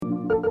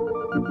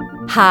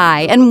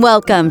Hi, and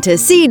welcome to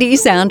CD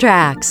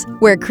Soundtracks,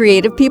 where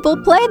creative people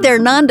play their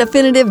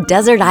non-definitive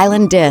desert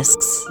island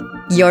discs.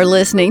 You're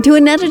listening to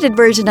an edited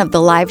version of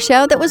the live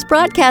show that was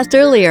broadcast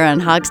earlier on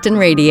Hoxton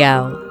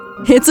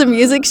Radio. It's a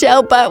music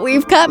show, but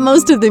we've cut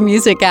most of the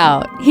music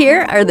out.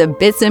 Here are the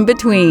bits in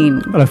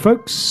between. Hello,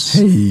 folks.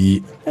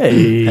 Hey.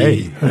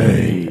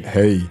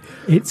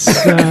 It's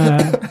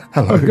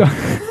Hello.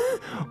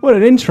 What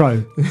an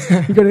intro.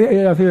 You got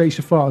I think you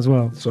should fart as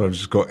well. Sorry, I've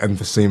just got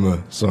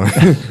emphysema. Sorry,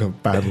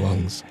 got bad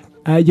lungs.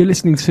 You're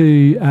listening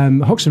to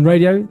Hoxton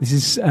Radio. This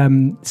is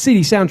CD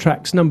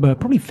Soundtracks number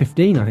probably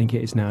 15, I think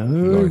it is now.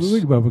 Nice. We're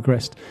really well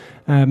progressed.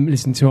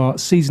 Listening to our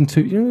season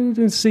 2. You know, we're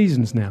doing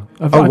seasons now.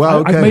 Okay.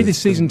 I've made this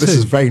season 2. This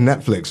is very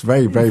Netflix,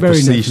 very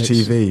prestige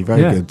Netflix. TV,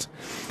 very good.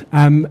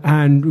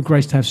 And we're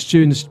great to have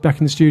Stu back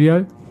in the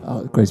studio.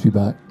 Oh, great to be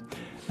back.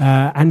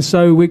 And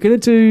so we're going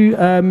to do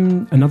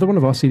another one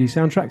of our CD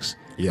soundtracks.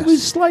 Yes. It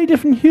was a slightly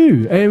different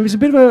hue. It was a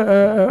bit of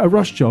a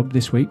rush job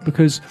this week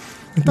because...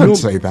 Don't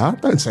say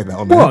that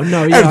on there. Well,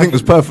 no, yeah, everything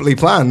was perfectly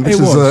planned. This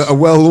is a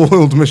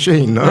well-oiled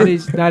machine, no?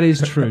 That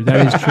is true. But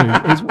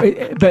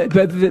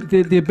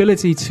the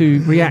ability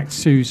to react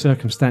to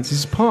circumstances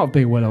is part of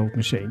being a well-oiled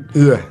machine.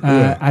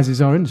 Yeah. As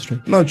is our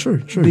industry. No, true.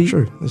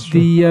 That's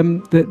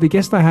true. The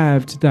guest I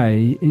have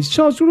today is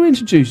Charles. Do you want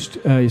to introduce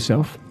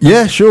yourself?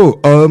 Yeah, sure.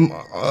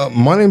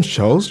 My name's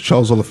Charles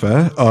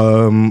Olafare.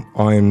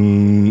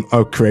 I'm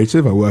a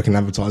creative. I work in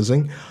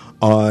advertising.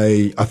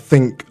 I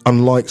think,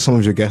 unlike some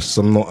of your guests,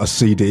 I'm not a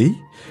CD.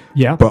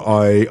 Yeah. But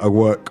I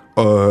work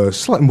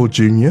slightly more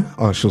junior,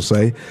 I shall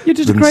say. You're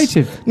just a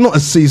creative. Not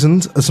as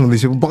seasoned as some of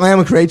these people, but I am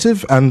a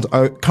creative, and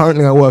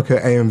currently I work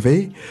at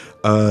AMV,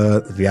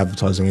 the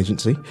advertising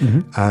agency.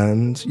 Mm-hmm.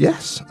 And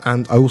yes,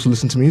 and I also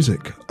listen to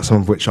music,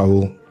 some of which I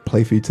will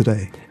play for you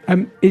today.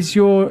 Is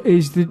your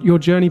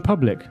journey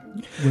public?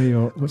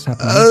 What's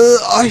happening?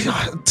 I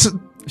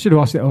should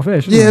have asked it off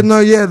air, shouldn't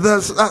I?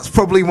 That's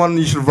probably one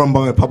you should have run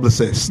by a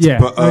publicist. Yeah,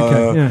 but,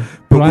 okay, yeah.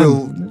 But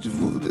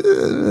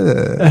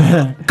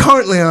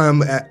currently I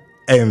am at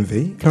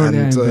AMV.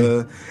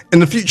 In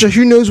the future,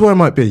 who knows where I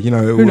might be? You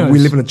know, we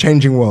live in a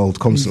changing world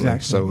constantly.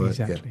 Exactly.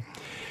 Yeah.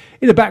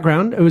 In the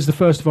background, it was the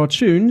first of our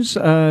tunes,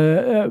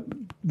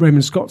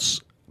 Raymond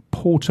Scott's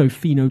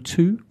Portofino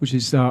 2, which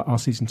is our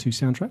Season 2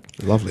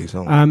 soundtrack. Lovely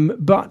song.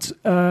 But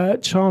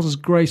Charles has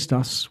graced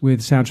us with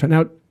soundtrack.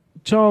 Now,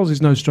 Charles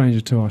is no stranger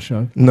to our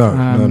show. No.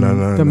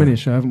 Done many a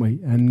show, haven't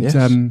we? And yes.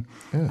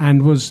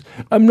 And was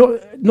I'm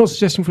not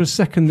suggesting for a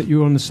second that you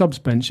were on the subs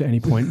bench at any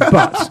point,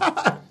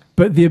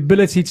 but the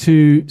ability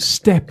to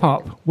step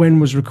up when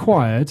was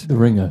required, the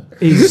ringer,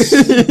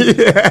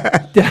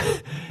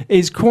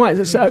 is quite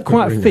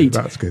a feat.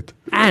 That's good.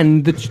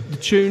 And the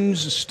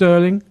tunes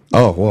sterling.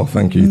 Oh well,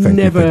 thank you.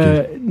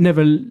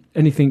 Never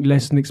anything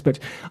less than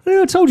expected. I don't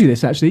know. I told you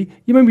this actually.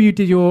 You remember you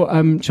did your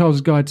Charles'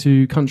 Guide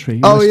to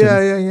Country? Oh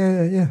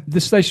yeah. The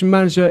station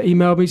manager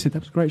emailed me, said that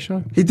was a great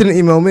show. He didn't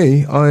email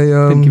me.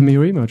 Didn't give me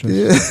your email address.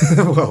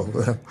 Yeah, well,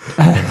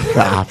 that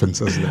happens,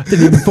 doesn't it?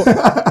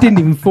 Didn't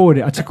even forward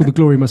it. I took all the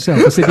glory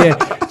myself. I said, yeah,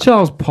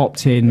 Charles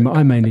popped in.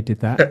 I mainly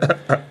did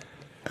that.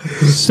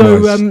 So,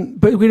 nice.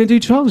 But we're going to do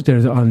Charles'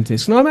 Desert Island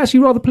Discs, and I'm actually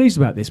rather pleased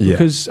about this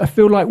because I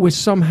feel like we're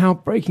somehow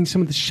breaking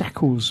some of the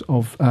shackles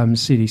of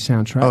CD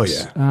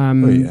soundtracks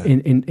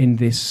in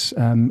this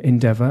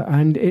endeavour,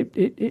 and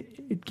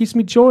it gives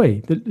me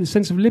joy, the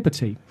sense of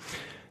liberty.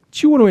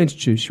 Do you want to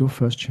introduce your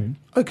first tune?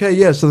 Okay,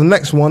 yeah, so the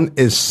next one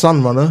is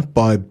Sunrunner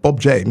by Bob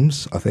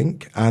James, I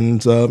think.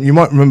 And you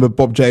might remember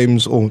Bob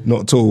James, or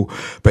not at all,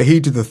 but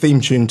he did the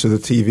theme tune to the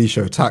TV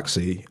show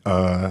Taxi,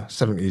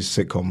 70s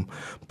sitcom.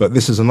 But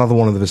this is another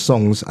one of his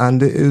songs,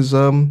 and it is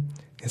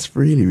it's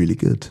really, really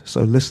good.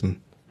 So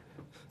listen.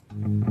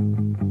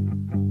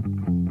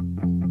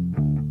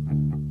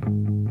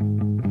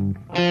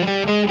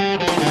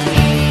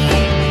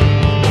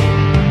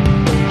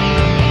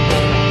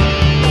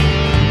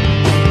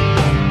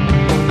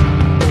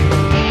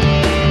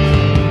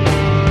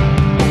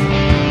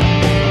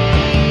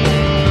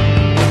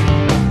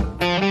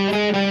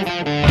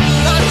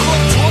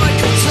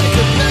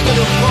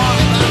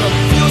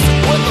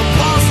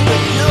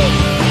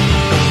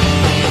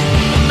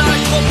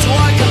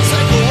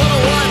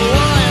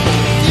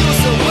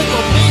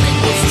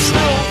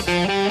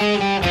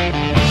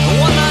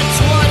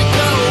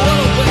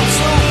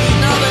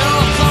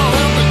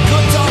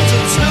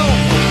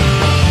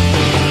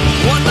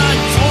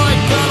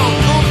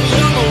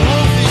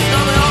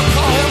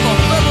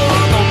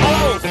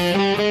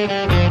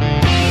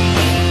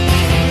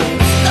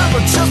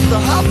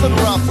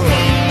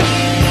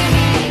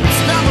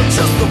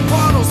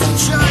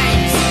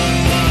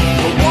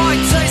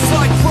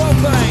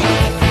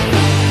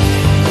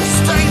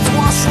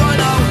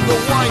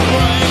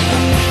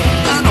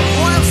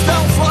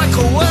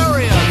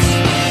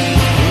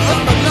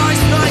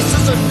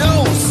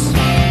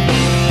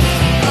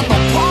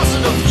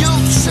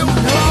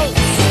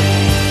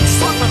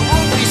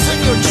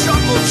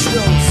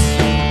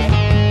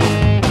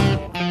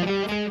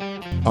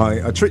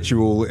 I tricked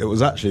you all. It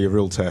was actually a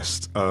real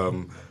test.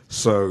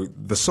 So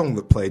the song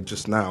that played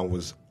just now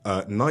was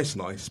Nice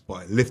Nice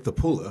by Liv the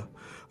Puller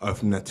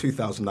from their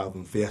 2000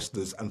 album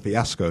Fiestas and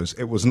Fiascos.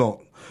 It was not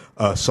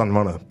Sun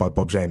Runner by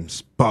Bob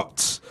James,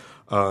 but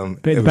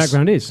the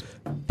background is.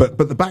 But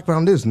the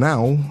background is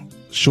now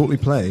shortly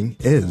playing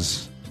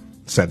is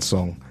said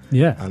song.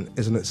 Yeah. And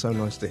isn't it so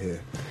nice to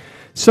hear?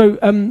 So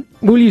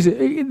we'll use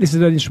it. This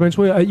is an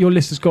instrumental. Your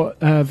list has got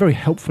very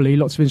helpfully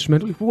lots of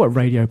instrumental. What a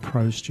radio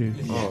pro, Stu.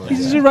 This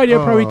is a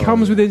radio pro. He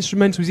comes with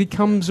instrumentals. He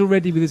comes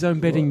already with his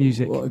own bedding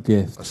music. What a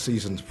gift. A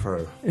seasoned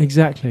pro.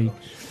 Exactly.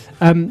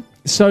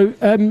 So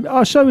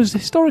our show has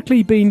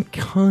historically been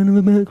kind of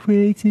about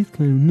creative,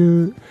 kind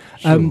of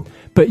not.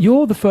 But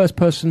you're the first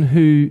person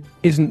who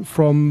isn't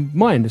from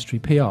my industry,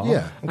 PR.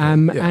 Yeah.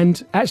 Okay,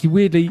 And actually,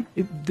 weirdly,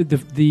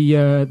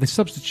 the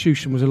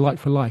substitution was a like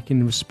for like in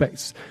the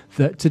respects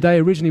that today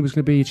originally was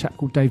going to be a chap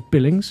called Dave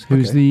Billings,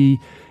 who's the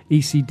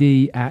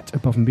ECD at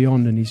Above and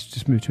Beyond, and he's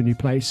just moved to a new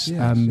place.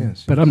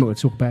 Yes. But I'm not going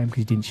to talk about him because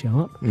he didn't show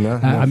up. No,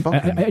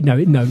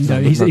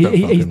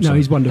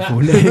 he's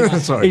wonderful.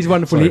 Sorry. He's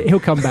wonderful. Sorry. He'll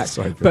come back.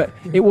 Sorry, but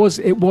it was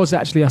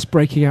actually us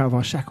breaking out of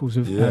our shackles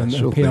of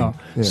sure PR. thing.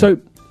 Yeah. So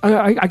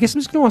I guess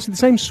I'm just going to ask you the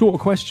same sort of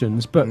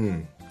questions, but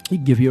you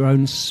can give your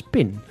own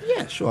spin.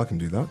 Yeah, sure, I can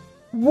do that.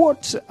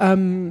 What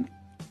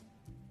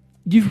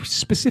you've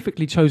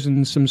specifically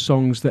chosen some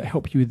songs that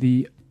help you with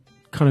the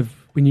kind of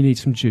when you need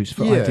some juice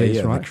for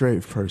ideas, right? The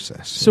creative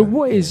process. So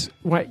what is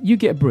right? You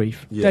get a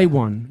brief day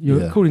one.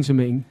 You're called into a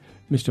meeting.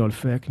 Mr.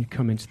 Olafare, can you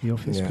come into the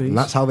office, please? And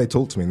that's how they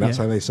talk to me. That's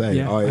how they say.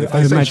 Yeah. If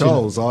they say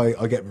Charles,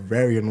 I get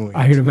very annoyed.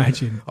 I can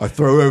imagine. I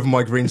throw over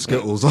my green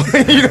Skittles.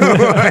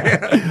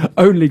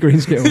 Only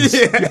green Skittles.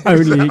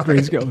 Only eat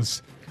green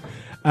Skittles.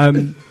 I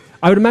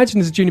would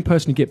imagine as a junior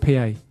person you get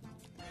PA.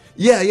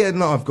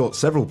 No, I've got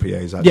several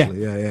PAs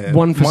actually. Yeah.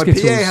 One for my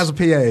Skittles. PA has a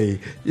PA. Yeah.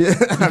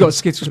 You've got a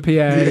Skittles PA,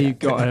 you've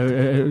got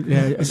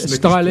a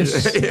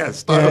stylist.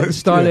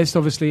 Stylist,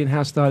 obviously,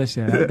 in-house stylist.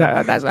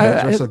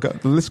 The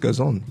list goes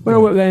on. When I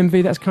work with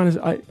AMV, that's kind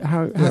of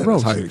how it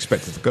rolls. That's how you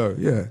expect it to go,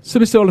 yeah. So,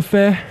 Mr.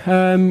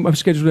 Olafare, I've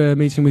scheduled a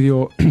meeting with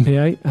your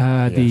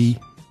PA, the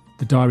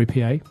diary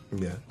PA.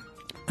 Yeah.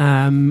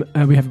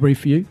 We have a brief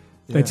for you.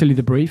 They tell you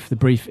the brief. The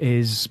brief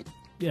is,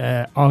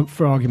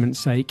 for argument's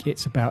sake,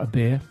 it's about a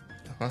beer.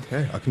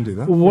 Okay, I can do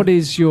that.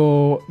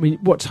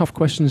 What tough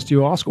questions do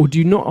you ask? Or do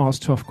you not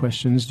ask tough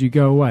questions? Do you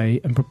go away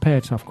and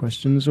prepare tough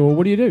questions? Or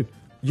what do you do?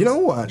 You know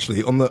what,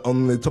 actually, on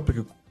the topic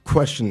of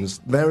questions,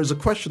 there is a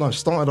question I've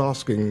started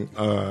asking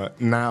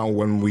now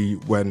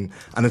when,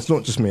 and it's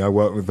not just me, I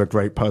work with a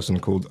great person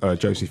called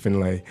Josie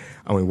Finlay,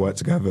 and we work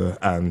together,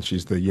 and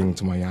she's the yin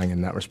to my yang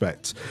in that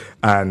respect.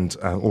 And,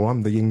 or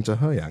I'm the yin to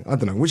her yang. I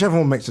don't know, whichever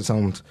one makes it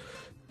sound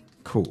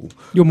cool.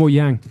 You're more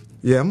yang.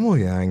 Yeah, I'm more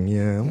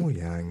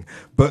yang.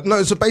 But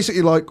no, so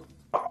basically, like,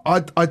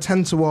 I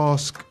tend to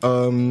ask,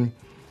 I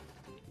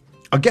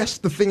guess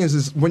the thing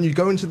is when you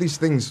go into these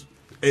things,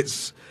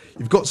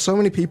 you've got so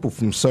many people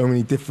from so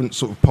many different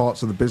sort of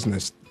parts of the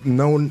business.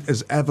 No one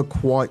is ever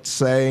quite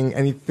saying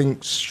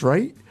anything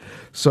straight.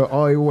 So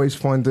I always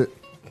find it,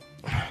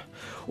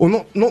 or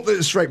not that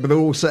it's straight, but they're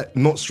all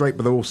not straight,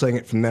 but they're all saying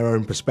it from their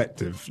own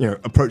perspective,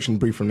 approaching the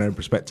brief from their own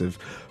perspective.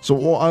 So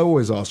what I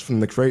always ask from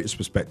the creator's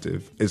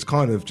perspective is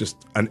kind of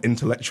just an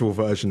intellectual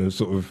version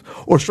of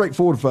or a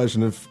straightforward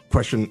version of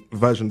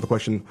the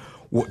question,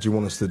 what do you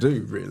want us to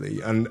do, really?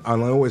 And I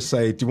always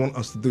say, do you want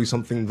us to do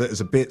something that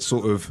is a bit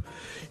sort of,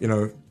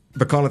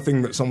 the kind of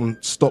thing that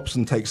someone stops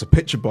and takes a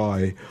picture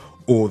by,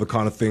 or the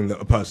kind of thing that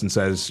a person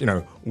says,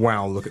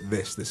 wow, look at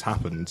this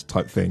happened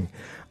type thing.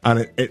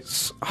 And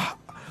it's...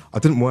 I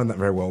didn't learn that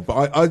very well,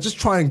 but I just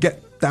try and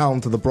get down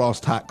to the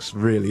brass tacks,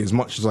 really, as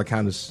much as I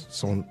can as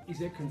someone... Is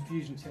there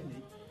confusion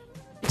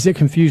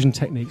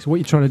technique? So what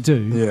you're trying to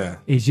do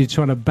is you're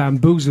trying to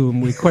bamboozle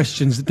them with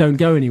questions that don't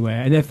go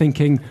anywhere, and they're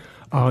thinking,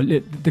 oh,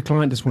 the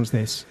client just wants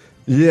this.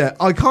 Yeah,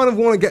 I always kind of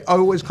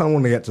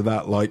want to get to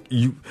that, like,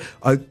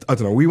 I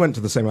don't know, we went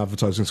to the same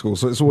advertising school,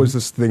 so it's always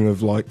this thing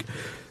of, like,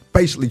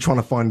 basically trying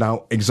to find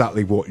out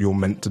exactly what you're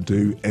meant to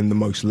do in the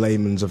most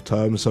layman's of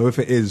terms. So if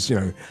it is,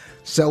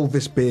 sell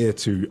this beer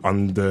to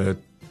under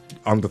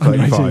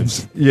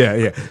 35s.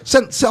 Yeah.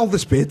 Sell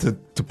this beer to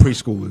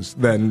preschoolers,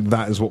 then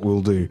that is what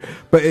we'll do.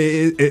 But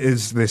it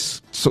is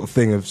this sort of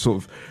thing of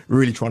sort of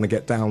really trying to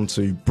get down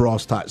to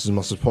brass tacks as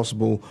much as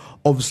possible.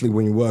 Obviously,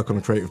 when you work on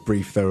a creative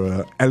brief, there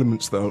are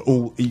elements that are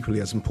all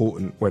equally as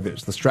important, whether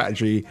it's the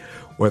strategy,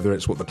 whether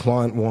it's what the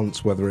client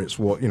wants, whether it's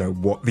what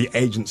the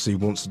agency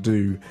wants to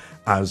do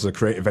as a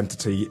creative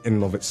entity in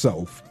and of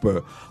itself.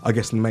 But I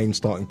guess the main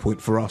starting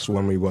point for us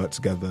when we work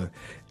together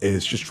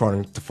is just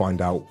trying to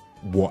find out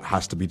what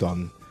has to be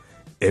done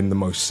in the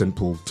most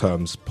simple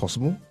terms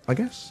possible, I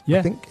guess. Yeah.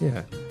 I think,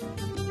 yeah.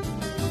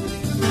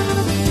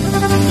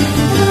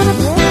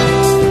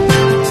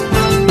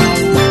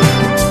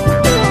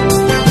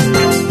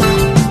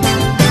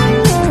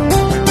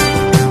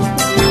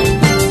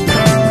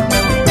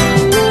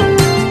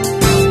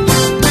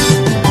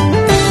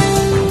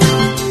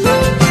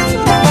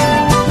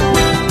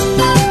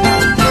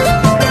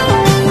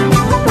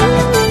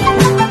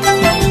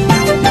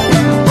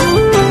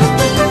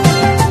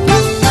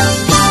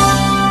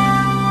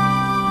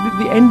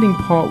 ending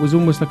part was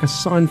almost like a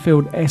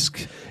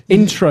Seinfeld-esque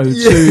intro to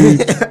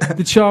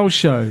the Charles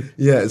Show.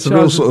 Yeah, it's a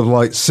real sort of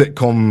like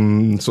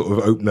sitcom sort of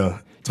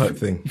opener type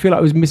thing. You feel like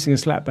it was missing a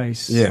slap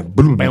bass. Yeah.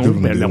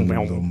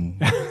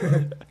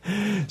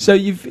 So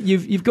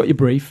you've got your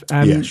brief.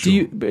 Yeah,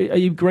 sure. Are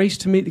you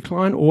graced to meet the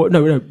client, or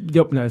no,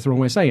 that's the wrong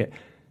way of saying it.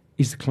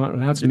 Is the client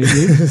allowed to meet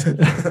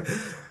you?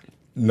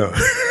 No.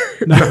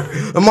 No.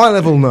 At my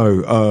level,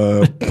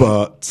 no.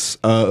 But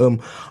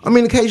I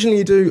mean, occasionally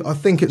you do. I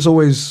think it's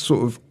always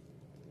sort of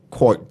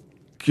quite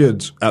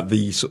good at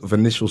the sort of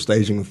initial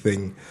staging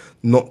thing,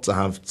 not to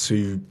have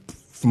to,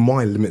 from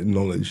my limited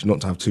knowledge,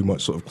 not to have too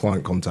much sort of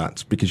client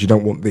contact, because you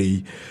want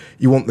the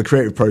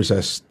creative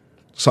process,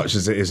 such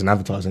as it is in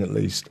advertising at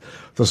least,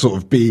 to sort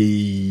of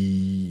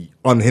be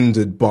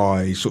unhindered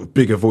by sort of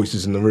bigger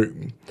voices in the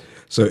room.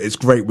 So it's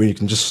great when you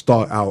can just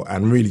start out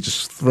and really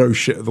just throw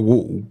shit at the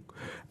wall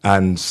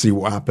and see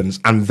what happens,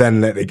 and then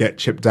let it get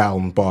chipped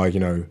down by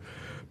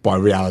by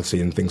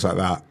reality and things like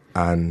that.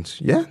 And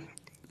yeah,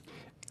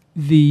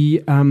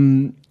 you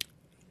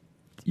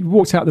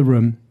walked out of the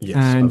room, yes,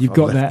 and you've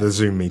got the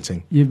Zoom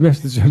meeting. You've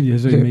left the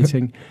Zoom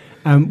meeting.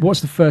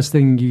 What's the first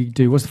thing you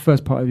do? What's the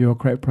first part of your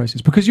creative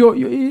process? Because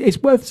it's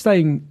worth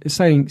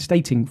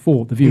stating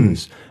for the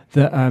viewers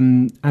that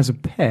as a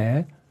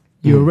pair,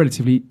 you're a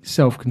relatively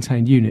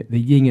self-contained unit. The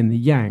yin and the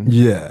yang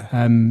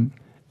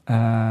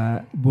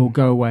will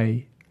go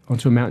away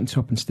onto a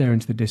mountaintop and stare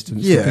into the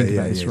distance.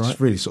 This, right? Just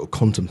really sort of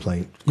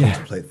contemplate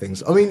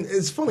things. I mean,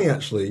 it's funny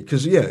actually,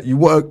 because you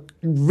work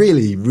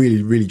really,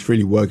 really, really,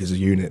 truly work as a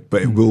unit,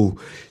 but it will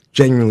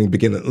genuinely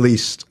begin, at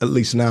least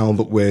now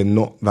that we're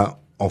not that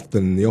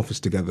often in the office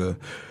together,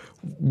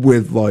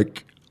 with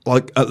like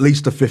at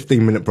least a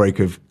 15-minute break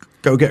of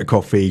go get a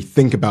coffee,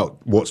 think about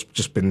what's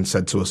just been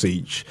said to us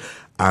each,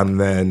 and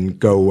then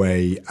go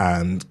away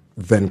and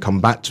then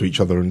come back to each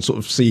other and sort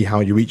of see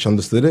how you each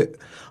understood it.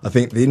 I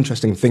think the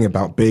interesting thing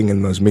about being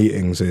in those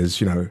meetings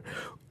is,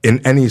 in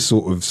any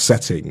sort of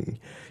setting,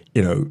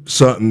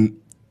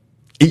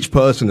 each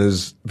person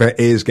their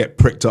ears get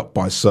pricked up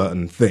by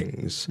certain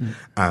things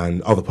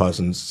and other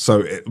persons.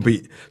 So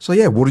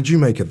what did you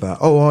make of that?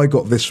 Oh, I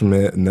got this from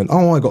it, and then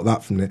I got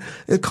that from it.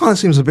 It kind of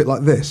seems a bit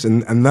like this,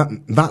 and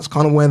that's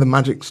kind of where the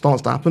magic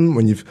starts to happen,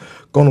 when you've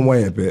gone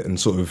away a bit and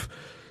sort of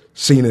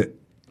seen it,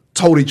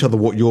 told each other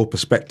what your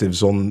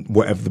perspectives on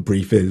whatever the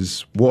brief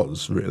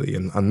was really,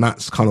 and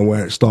that's kind of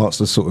where it starts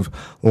to sort of,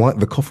 like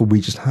the coffee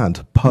we just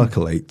had,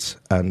 percolate.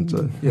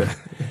 And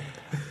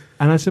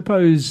and I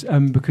suppose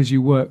because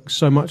you work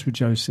so much with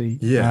Josie,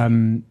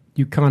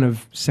 you kind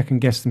of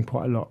second guess them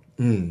quite a lot.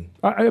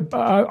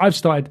 I've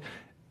started.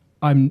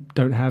 I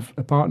don't have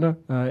a partner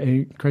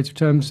in creative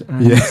terms,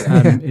 and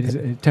it is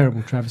a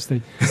terrible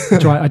travesty.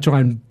 I try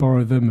and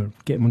borrow them and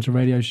get them onto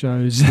radio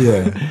shows.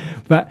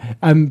 But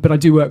I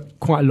do work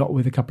quite a lot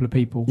with a couple of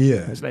people.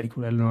 There's a lady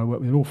called Eleanor I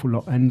work with an awful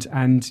lot,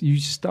 and you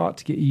start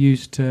to get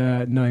used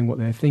to knowing what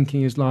their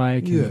thinking is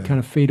like, and you kind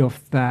of feed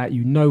off that.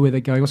 You know where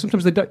they're going, or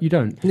sometimes you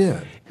don't.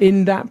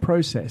 In that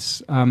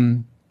process,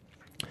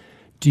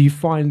 do you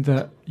find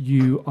that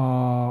you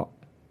are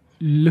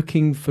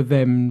looking for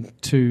them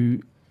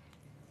to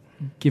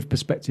give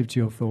perspective to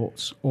your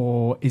thoughts,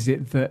 or is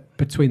it that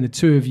between the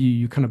two of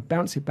you kind of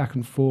bounce it back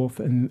and forth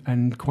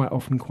and quite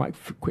often quite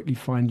quickly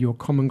find your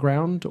common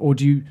ground? Or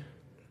do you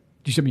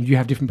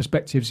have different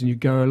perspectives and you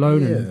go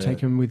alone and take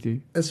them with you?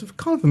 It's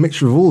kind of a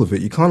mixture of all of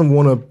it. You kind of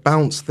want to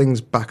bounce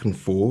things back and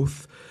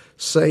forth,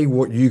 say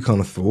what you kind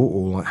of thought,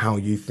 or like how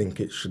you think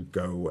it should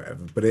go, or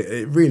whatever. But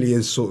it really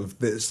is sort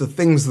of, it's the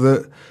things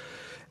that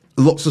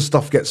lots of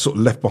stuff gets sort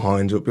of left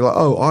behind. It'll be like,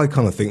 oh, I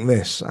kind of think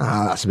this.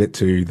 That's a bit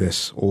too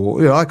this.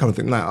 Or, I kind of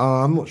think that.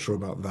 I'm not sure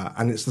about that.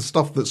 And it's the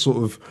stuff that sort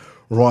of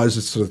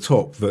rises to the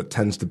top that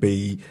tends to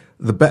be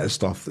the better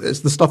stuff. It's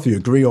the stuff you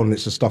agree on.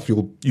 It's the stuff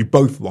you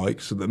both like,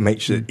 so that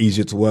makes it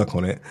easier to work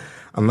on it.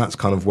 And that's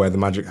kind of where the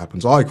magic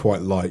happens. I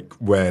quite like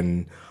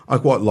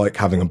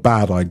having a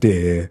bad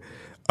idea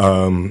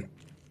that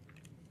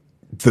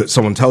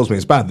someone tells me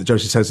is bad, that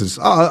Josie says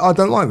I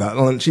don't like that.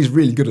 And she's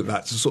really good at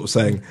that, so sort of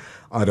saying,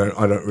 I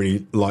don't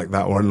really like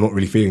that, or I'm not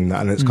really feeling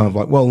that. And it's kind of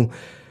like, well,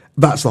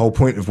 that's the whole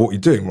point of what you're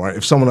doing, right?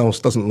 If someone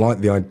else doesn't like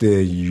the idea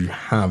you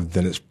have,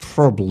 then it's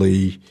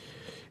probably,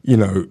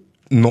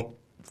 not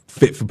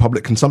fit for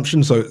public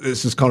consumption. So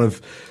it's this kind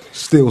of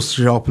steel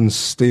sharpens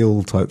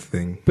steel type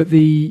thing. But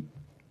I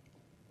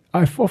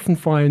often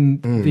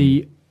find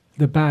the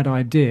bad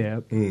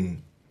idea,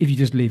 if you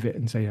just leave it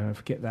and say,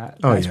 forget that,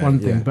 that's one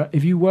thing. Yeah. But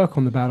if you work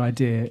on the bad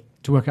idea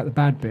to work out the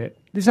bad bit,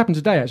 this happened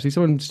today actually.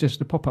 Someone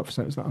suggested a pop-up for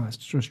something. It's like, that's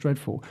just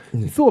dreadful.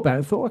 You thought about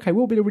it, thought, okay,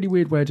 what would be a really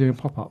weird way of doing a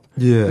pop-up?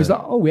 It was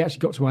like, we actually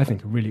got to, I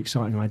think, a really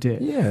exciting idea.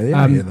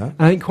 I hear that.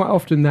 I think quite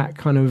often that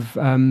kind of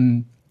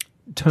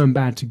turn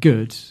bad to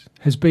good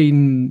has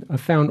been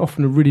found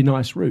often a really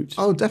nice route.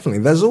 Oh,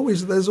 definitely. There's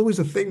always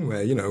a thing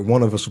where,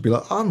 one of us will be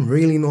like, I'm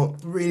really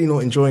not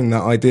enjoying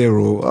that idea,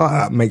 or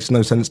that makes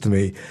no sense to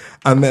me.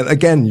 And then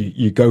again,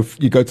 you go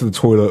to the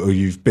toilet, or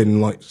you've been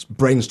like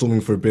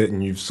brainstorming for a bit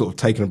and you've sort of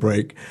taken a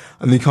break,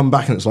 and then you come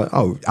back and it's like,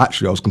 oh,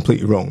 actually I was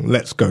completely wrong.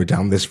 Let's go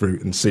down this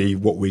route and see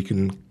what we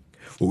can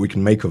what we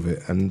can make of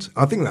it. And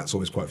I think that's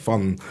always quite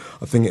fun.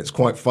 I think it's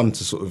quite fun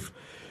to sort of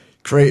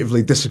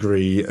creatively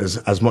disagree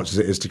as much as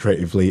it is to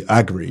creatively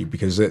agree,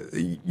 because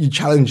you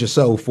challenge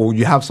yourself or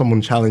you have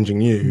someone challenging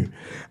you,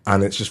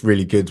 and it's just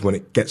really good when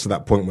it gets to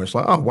that point where it's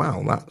like, oh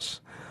wow,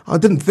 I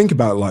didn't think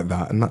about it like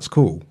that, and that's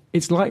cool.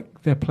 It's like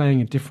they're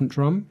playing a different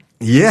drum.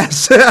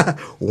 Yes.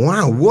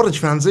 Wow, what a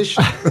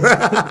transition.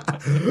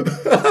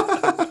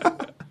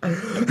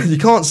 You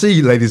can't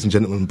see, ladies and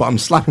gentlemen, but I'm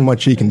slapping my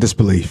cheek in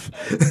disbelief.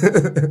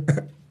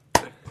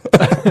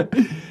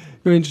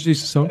 You introduce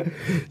the song?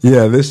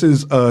 Yeah, this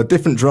is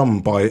Different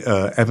Drum by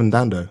Evan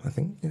Dando, I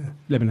think. Yeah.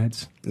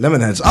 Lemonheads.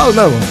 Lemonheads. Oh,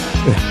 no.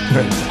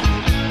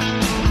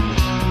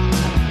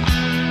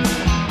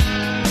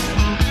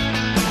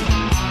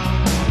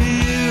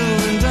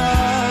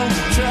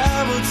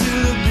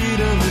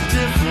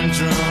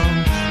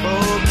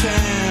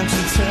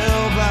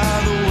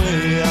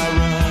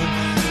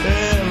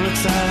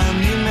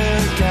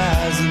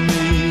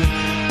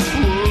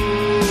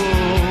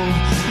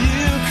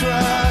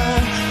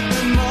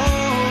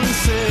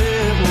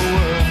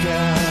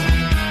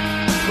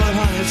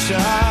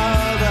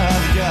 Child,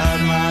 I've got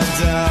my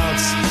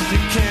doubts. You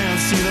can't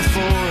see the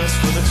forest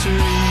for the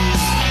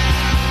trees.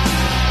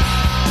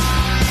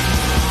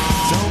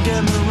 Don't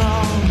get me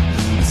wrong,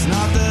 it's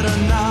not that I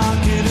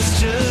knock it, it's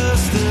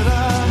just that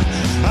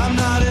I'm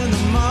not in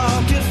the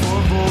market for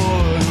a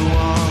boy who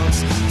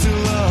wants to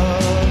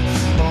love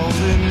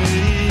only me.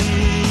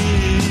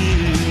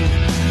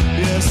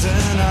 Yes,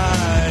 and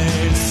I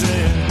ain't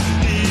saying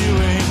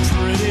you ain't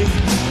pretty.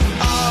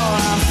 All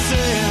I'm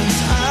saying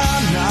is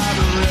I'm not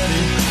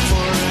ready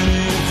for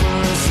any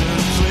person,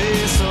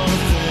 place, or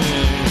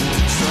thing to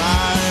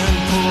try and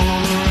pull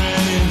the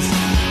reins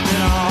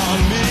in on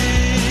me.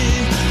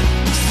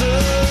 So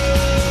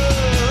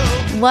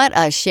What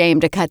a shame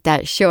to cut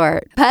that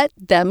short, but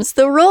them's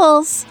the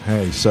rules.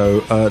 Hey,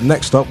 so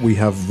next up we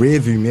have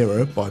Rearview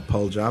Mirror by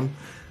Pearl Jam.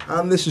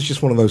 And this is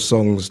just one of those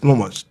songs,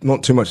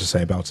 not too much to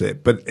say about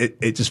it, but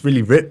it just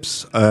really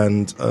rips,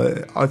 and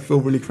I feel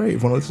really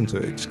creative when I listen to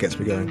it. It just gets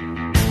me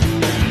going.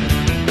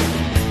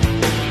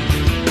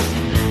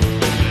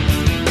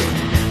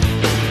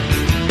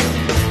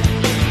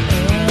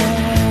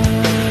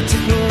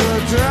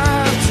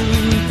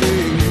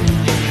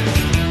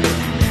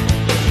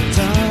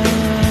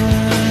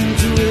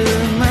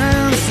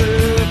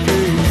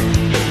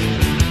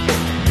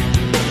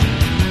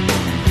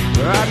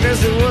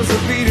 It was a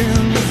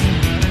beating,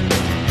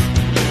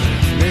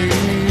 made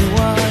me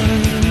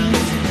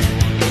wise.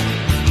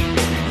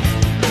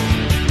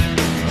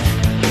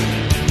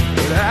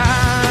 But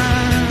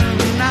I'm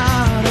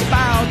not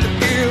about to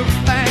give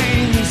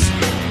thanks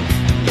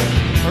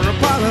or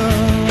apologize.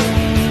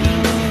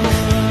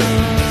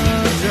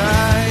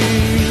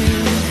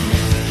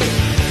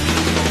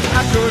 I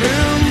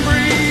couldn't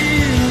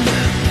breathe,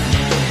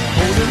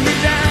 holding me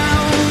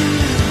down,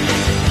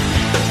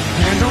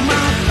 hand on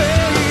my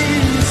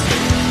face,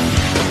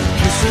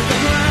 kiss at the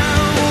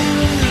ground,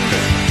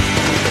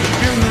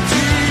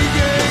 unity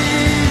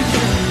gaze,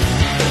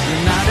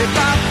 united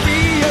by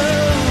fear,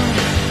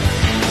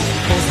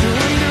 forced to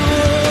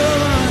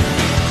endure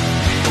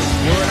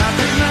what I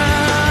did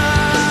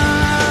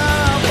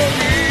not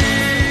forgive.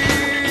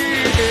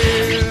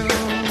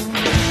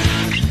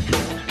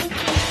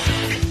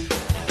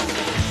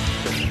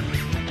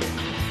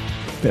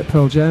 Bit of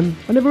Pearl Jam.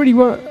 I never really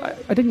were.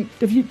 I didn't.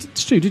 Have you,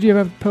 Stu? Did you ever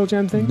have a Pearl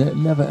Jam thing?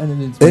 Never entered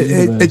into the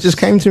universe. It just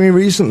came to me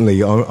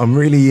recently. I'm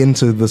really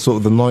into the sort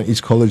of the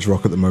 90s college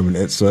rock at the moment.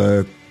 It's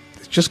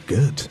just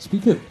good.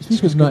 Speaking of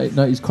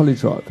 90s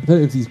college rock, I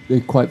don't know if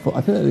they're quite. I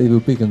think they were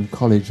big on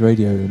college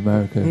radio in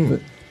America.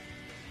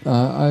 But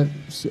I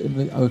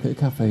work at a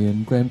cafe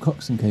and Graham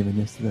Coxon came in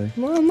yesterday.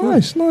 Oh,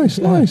 nice.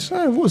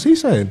 Oh, what was he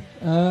saying?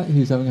 He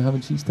was having a ham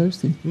and cheese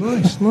toasty.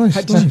 Nice.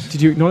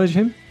 Did you acknowledge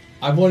him?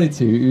 I wanted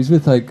to. He was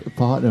with like a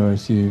partner, I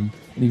assume,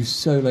 and he was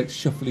so like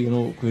shuffly and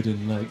awkward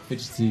and like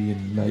fidgety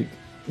and like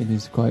in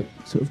his quite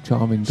sort of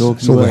charming dog.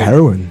 Sort of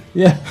heroin.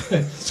 Yeah.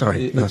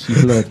 Sorry.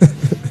 Literally blood.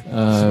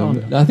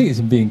 I think it's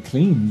him being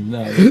clean.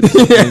 No.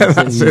 Yeah,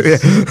 that's it. Yeah.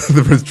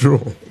 The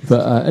withdrawal.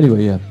 But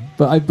anyway, yeah.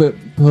 But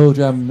Pearl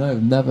Jam, no,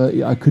 never.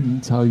 I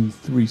couldn't tell you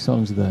 3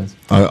 songs of theirs.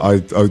 I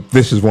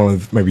this is one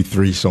of maybe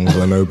 3 songs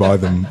I know by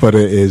them, but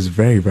it is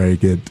very, very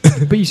good.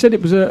 But you said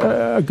it was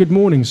a good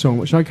morning song,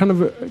 which I kind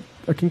of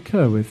I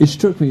concur with. It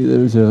struck me that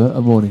there was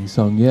a morning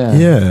song, yeah.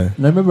 Yeah.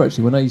 And I remember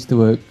actually when I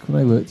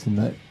worked in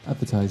that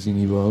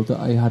advertising world, that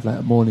I had like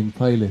a morning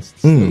playlists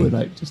that were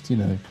like just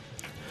that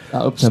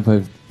up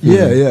tempo.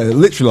 Yeah,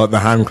 literally like the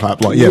hand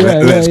clap, like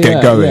let's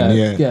get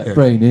going. Yeah,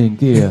 brain in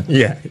gear.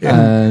 yeah.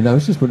 And I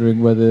was just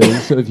wondering whether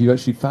sort of you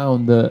actually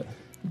found that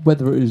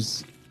whether it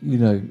was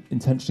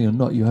intentionally or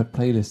not, you had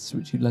playlists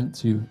which you lent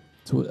to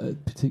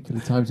at particular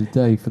times of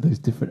day for those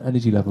different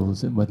energy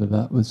levels, and whether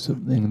that was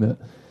something that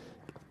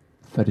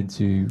fed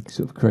into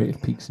sort of creative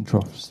peaks and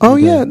troughs. Oh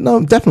yeah, no,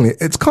 definitely.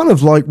 It's kind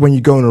of like when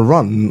you go on a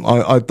run.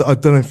 I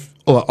don't know if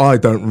Well, I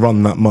don't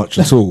run that much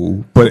at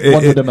all, but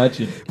One would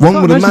imagine.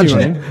 One would imagine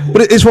you imagine.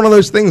 But it's one of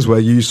those things where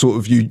you sort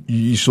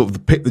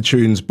of pick the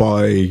tunes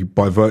by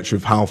virtue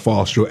of how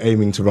fast you're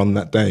aiming to run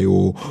that day,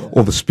 or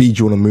the speed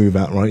you want to move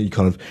at. Right? You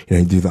kind of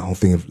you do that whole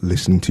thing of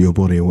listening to your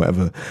body or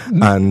whatever.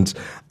 And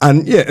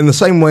yeah, in the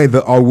same way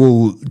that I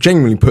will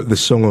genuinely put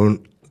this song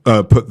on.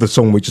 Put the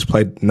song we just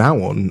played now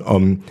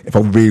on, if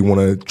I really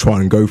want to try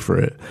and go for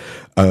it.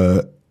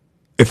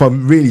 If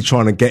I'm really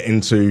trying to get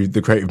into the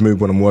creative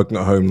mood when I'm working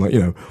at home, like,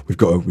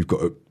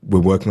 we're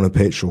working on a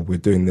pitch, or we're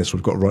doing this,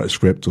 we've got to write a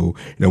script, or,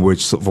 we're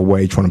sort of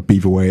away trying to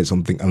beaver away at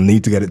something and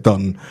need to get it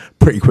done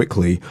pretty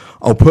quickly,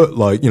 I'll put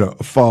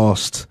a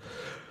fast,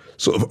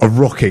 sort of a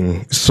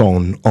rocking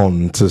song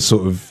on to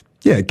sort of,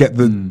 get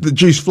the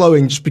juice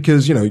flowing, just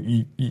because,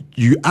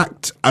 you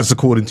act as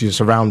according to your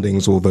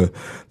surroundings or the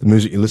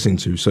music you're listening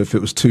to. So if it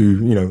was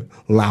too,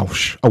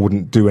 loush, I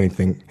wouldn't do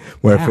anything.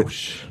 Where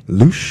loush?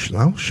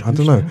 I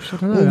don't know.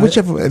 Well,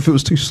 whichever, if it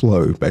was too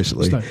slow,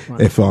 basically. Slow,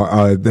 right. If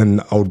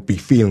then I would be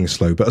feeling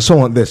slow. But a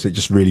song like this, it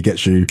just really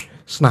gets you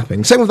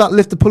snapping. Same with that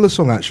Lift the Puller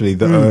song, actually,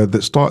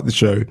 that started the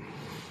show.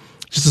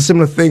 Just a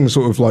similar thing,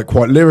 sort of like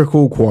quite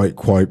lyrical, quite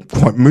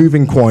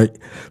moving,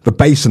 the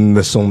bass in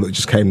this song that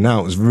just came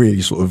now is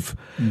really sort of,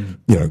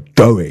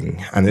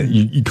 going, and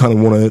you kind of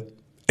want to,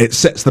 it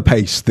sets the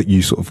pace that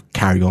you sort of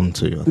carry on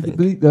to, I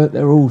think.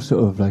 They're all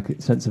sort of like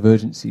a sense of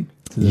urgency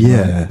to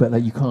them, but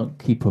like you can't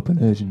keep up an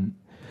urgent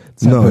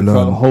tempo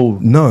for a whole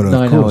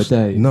 9-hour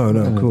day. No,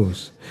 of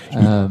course.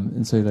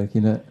 And so like,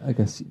 I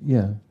guess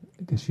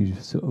you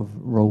sort of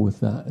roll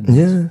with that.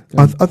 And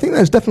I think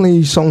there's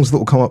definitely songs that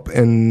will come up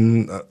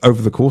in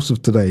over the course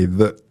of today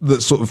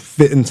that sort of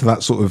fit into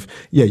that sort of,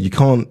 you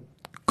can't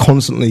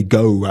constantly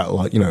go at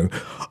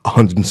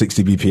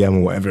 160 BPM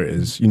or whatever it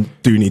is. You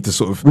do need to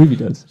sort of... Ruby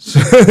does.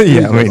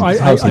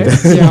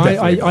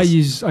 I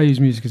use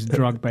music as a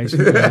drug,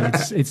 basically.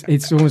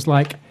 It's almost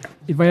like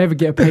if I ever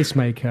get a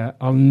pacemaker,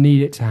 I'll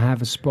need it to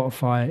have a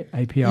Spotify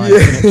API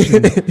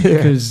connection,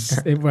 because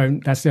it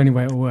won't. That's the only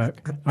way it'll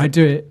work. I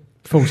do it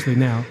falsely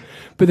now,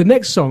 but the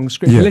next song,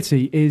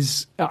 Scriptability,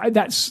 is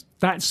that's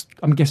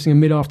I'm guessing a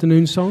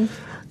mid-afternoon song.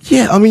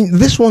 Yeah, I mean,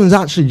 this one is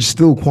actually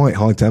still quite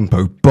high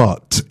tempo,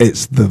 but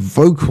it's the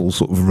vocal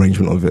sort of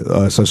arrangement of it.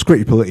 So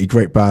Scriptability,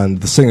 great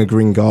band. The singer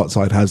Green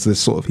Gartside has this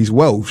sort of, he's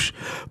Welsh,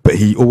 but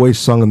he always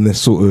sung in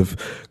this sort of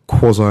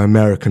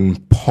quasi-American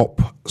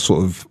pop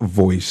sort of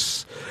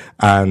voice,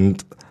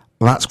 and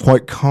that's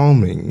quite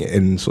calming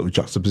in sort of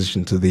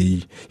juxtaposition to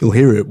you'll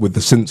hear it with the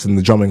synths and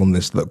the drumming on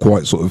this that are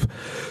quite sort of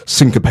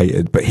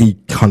syncopated, but he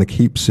kind of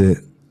keeps it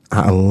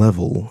at a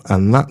level,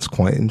 and that's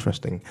quite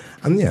interesting.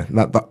 And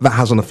that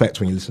has an effect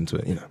when you listen to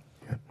it,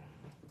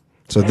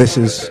 So this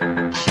is...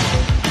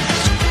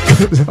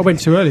 I went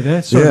too early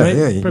there, sorry,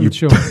 mate.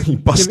 Premature. You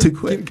bust too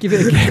quick. Give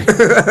it again.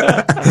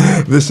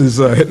 This is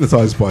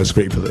Hypnotised by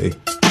Scriptability.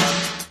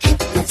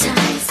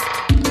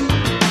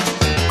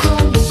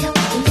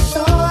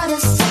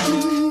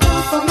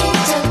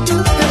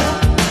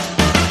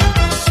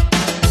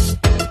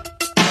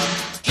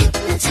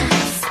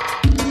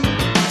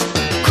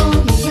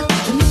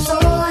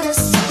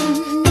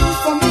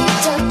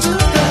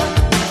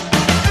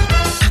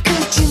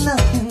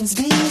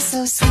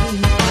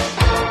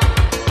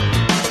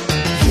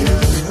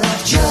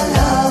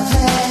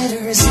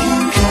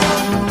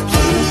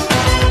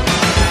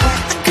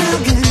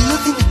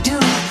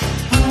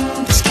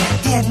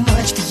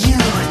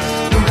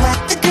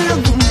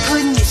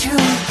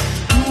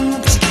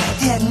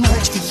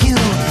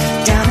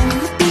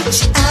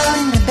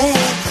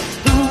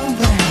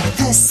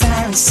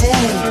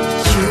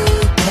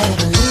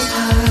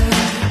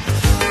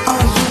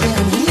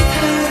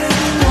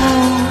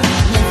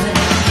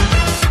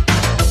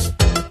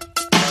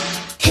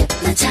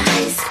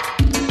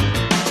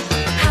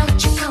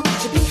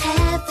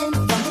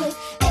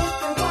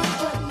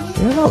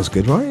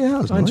 Good, right? Yeah,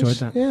 that was I nice. enjoyed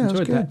that. Yeah,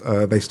 enjoyed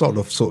that. They started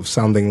off sort of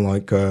sounding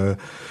like a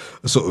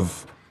sort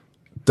of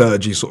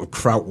dirgy sort of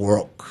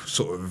krautrock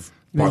sort of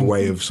by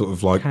way of sort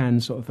of like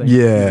hand sort of thing,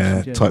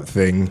 type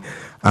thing,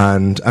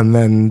 and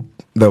then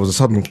there was a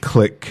sudden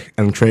click,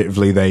 and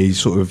creatively they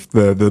sort of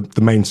the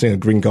main singer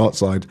Green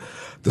Gartside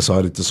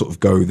decided to sort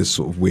of go this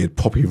sort of weird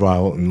poppy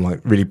route and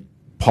like really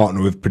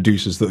partner with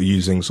producers that are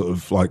using sort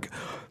of like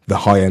the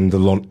high end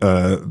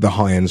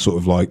sort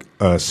of like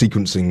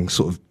sequencing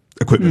sort of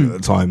equipment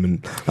at the time,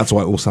 and that's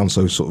why it all sounds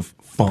so sort of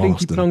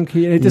fast,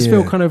 plunky, and it does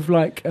feel kind of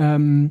like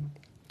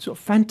sort of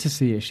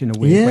fantasy-ish in a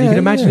weird way. You can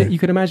imagine it. You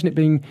can imagine it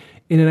being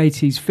in an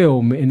 80s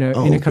film in a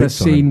kind of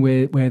scene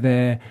where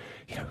they're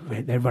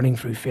they're running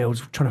through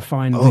fields trying to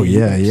find.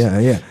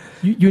 Yeah.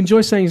 You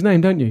enjoy saying his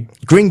name, don't you?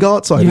 Green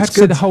Gartside. You have to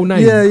say the whole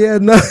name. Yeah.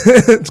 No,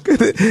 it's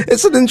good.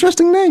 It's an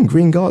interesting name,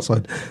 Green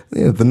Gartside.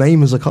 Yeah, the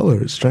name is a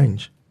colour. It's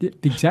strange.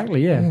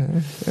 Exactly.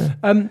 Yeah.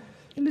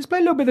 Let's play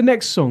a little bit of the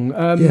next song.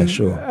 Yeah,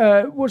 sure.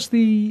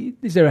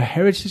 Is there a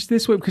heritage to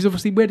this one? Because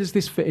obviously, where does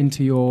this fit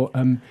into your,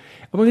 I'm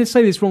going to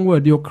say this wrong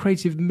word, your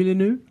creative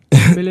milieu?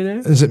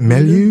 Is it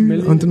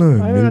milieu? I don't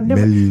know.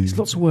 Milieu. There's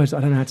lots of words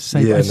I don't know how to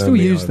say, Yeah, but I no, still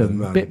me use either, them.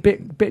 man.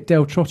 Bit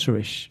Del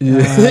Trotterish.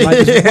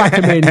 Like just whack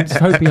them in, just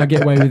hoping I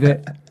get away with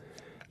it.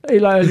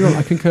 Like, you're right,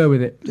 I concur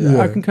with it. Yeah.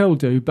 I concur will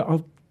do, but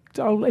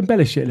I'll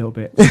embellish it a little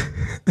bit.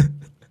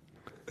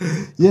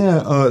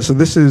 Yeah, so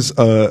this is,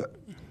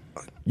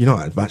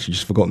 I've actually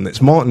just forgotten.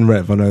 It's Martin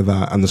Rev, I know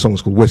that, and the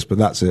song's called Whisper,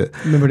 that's it.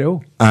 Remember it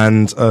all?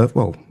 And, What's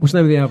the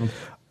name of the album?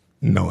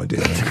 no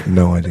idea,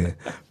 no idea.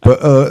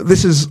 But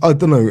this is, I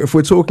don't know, if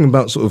we're talking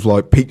about sort of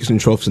like peaks and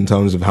troughs in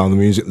terms of how the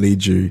music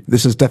leads you,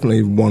 this is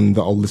definitely one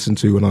that I'll listen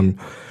to when I'm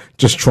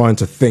just trying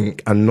to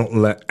think and not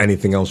let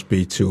anything else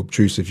be too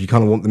obtrusive. You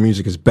kind of want the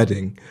music as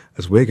bedding,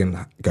 as we're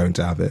going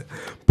to have it,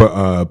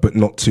 but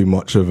not too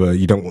much of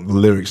you don't want the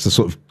lyrics to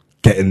sort of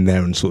get in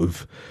there and sort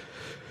of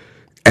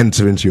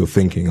enter into your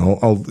thinking.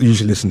 I'll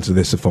usually listen to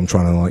this if I'm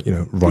trying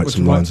to write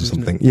some lines or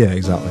something. Yeah,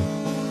 exactly.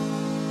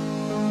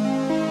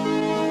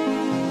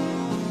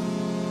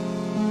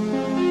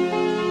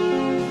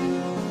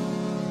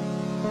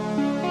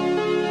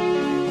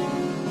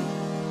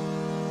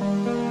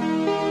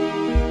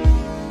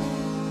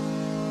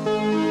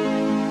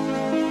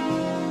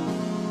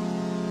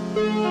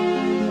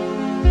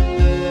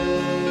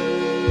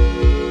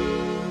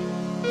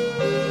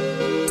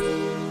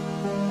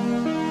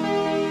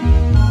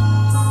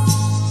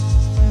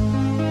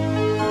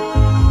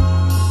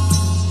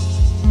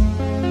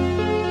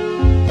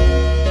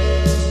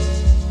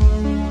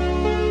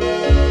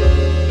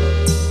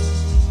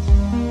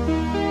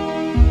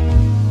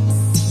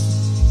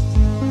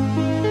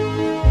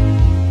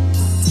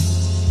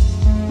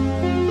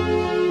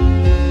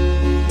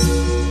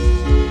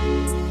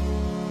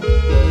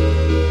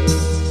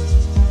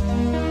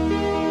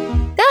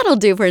 That'll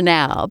do for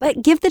now,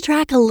 but give the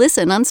track a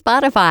listen on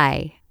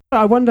Spotify.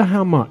 I wonder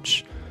how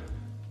much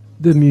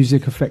the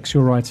music affects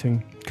your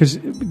writing, because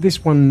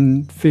this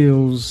one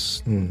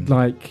feels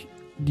like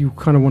you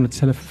kind of want to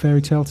tell a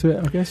fairy tale to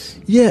it, I guess.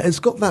 Yeah, it's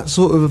got that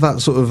sort of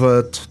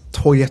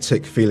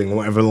toyetic feeling or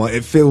whatever. Like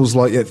it feels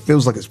like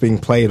it's being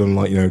played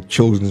on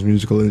children's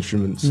musical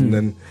instruments. And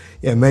then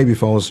maybe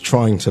if I was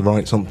trying to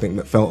write something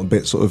that felt a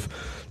bit sort of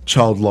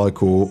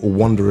childlike or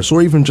wondrous,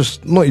 or even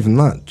just not even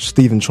that, just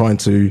even trying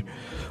to.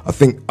 I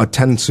think I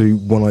tend to,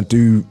 when I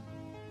do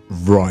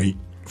write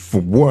for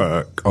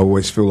work, I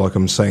always feel like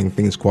I'm saying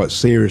things quite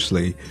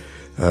seriously.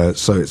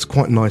 So it's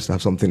quite nice to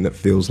have something that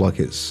feels like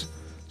it's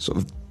sort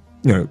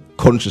of,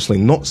 consciously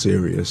not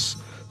serious,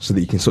 so that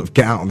you can sort of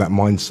get out of that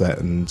mindset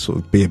and sort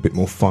of be a bit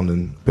more fun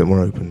and a bit more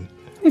open.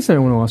 Here's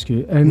something I want to ask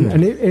you,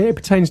 and it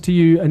pertains to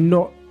you and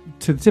not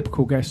to the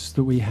typical guests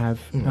that we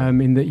have,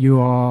 in that you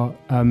are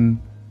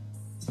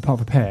a part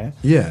of a pair.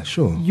 Yeah,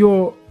 sure.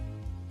 You're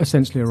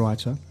essentially a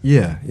writer.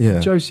 Yeah.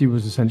 Josie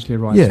was essentially a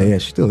writer. Yeah,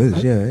 she still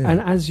is. Yeah. And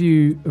as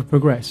you have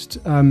progressed,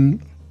 how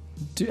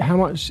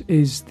much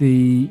has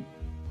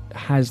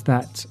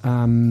that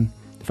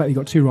the fact that you've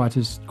got two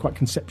writers, quite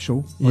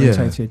conceptual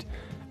orientated,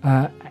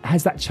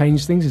 has that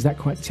changed things? Is that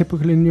quite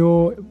typical in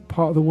your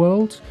part of the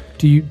world?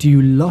 Do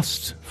you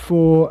lust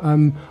for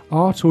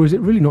art, or is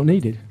it really not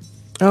needed?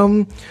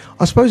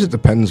 I suppose it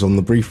depends on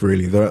the brief,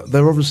 really. There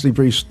are obviously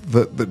briefs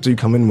that do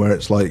come in where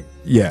it's like,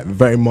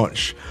 very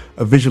much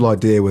a visual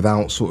idea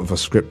without sort of a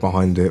script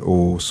behind it,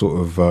 or sort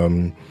of,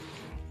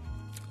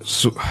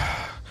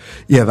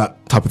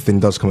 that type of thing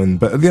does come in.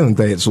 But at the end of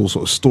the day, it's all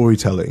sort of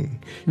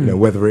storytelling,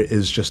 whether it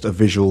is just a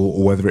visual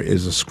or whether it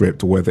is a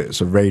script or whether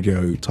it's a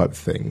radio type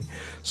thing.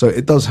 So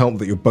it does help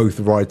that you're both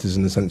writers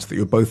in the sense that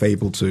you're both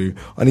able to,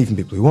 and even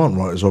people who aren't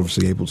writers are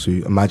obviously able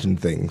to imagine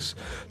things.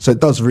 So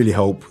it does really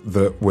help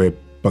that we're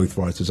both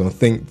writers. And I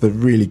think the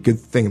really good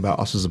thing about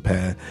us as a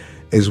pair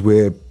is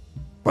we're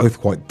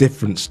both quite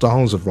different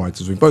styles of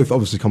writers. We both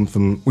obviously come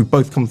from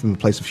a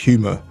place of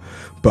humour,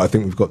 but I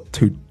think we've got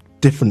two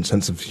different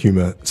senses of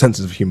humour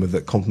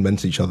that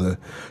complement each other.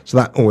 So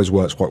that always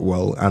works quite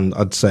well. And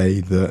I'd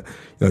say that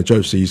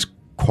Josie's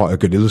quite a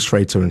good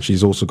illustrator, and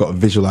she's also got a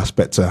visual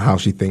aspect to how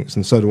she thinks,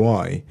 and so do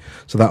I.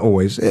 So that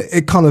always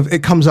it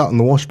comes out in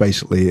the wash.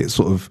 Basically,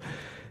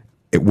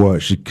 it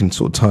works. You can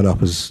sort of turn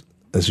up as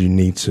you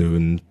need to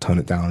and turn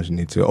it down as you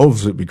need to.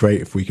 Obviously, it'd be great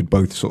if we could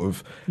both sort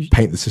of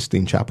paint the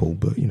Sistine Chapel,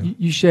 but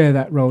you share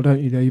that role, don't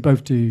you? Though you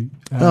both do.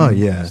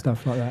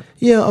 Stuff like that.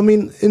 Yeah, I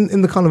mean,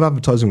 in the kind of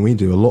advertising we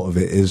do, a lot of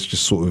it is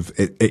just sort of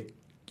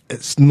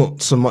it's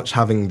not so much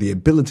having the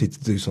ability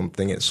to do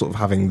something, it's sort of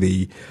having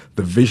the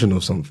vision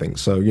of something.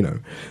 So,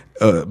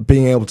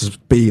 being able to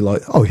be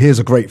like, oh, here's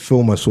a great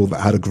film I saw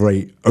that had a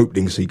great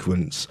opening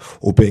sequence,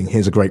 or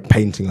here's a great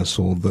painting I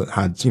saw that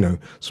had,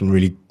 some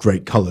really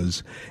great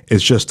colours,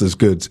 is just as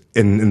good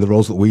in the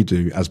roles that we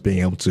do as being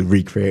able to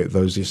recreate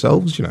those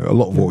yourselves. A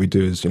lot of what we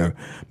do is,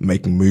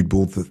 making mood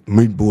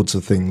boards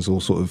of things,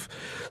 or sort of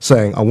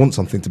saying, I want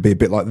something to be a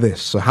bit like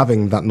this. So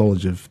having that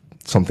knowledge of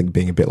something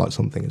being a bit like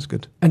something is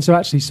good. And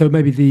so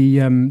maybe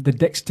the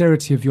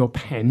dexterity of your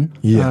pen,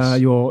 yes.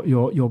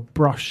 your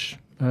brush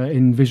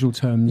in visual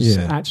terms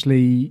Yeah.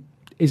 actually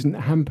isn't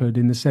hampered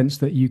in the sense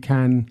that you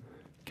can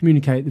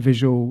communicate the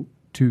visual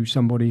to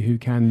somebody who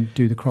can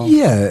do the craft.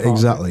 Yeah, part of it.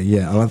 exactly.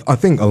 Yeah, and I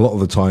think a lot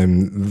of the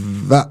time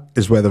that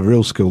is where the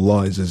real skill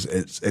lies. Is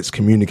it's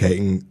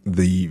communicating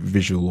the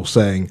visual or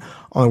saying,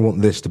 I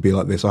want this to be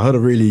like this. I heard a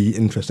really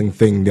interesting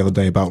thing the other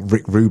day about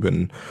Rick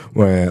Rubin,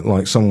 where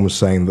like someone was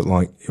saying that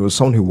like it was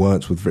someone who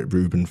worked with Rick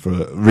Rubin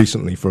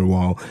recently for a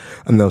while,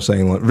 and they were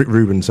saying like Rick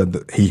Rubin said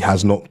that he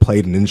has not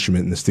played an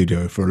instrument in the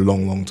studio for a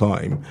long, long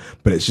time,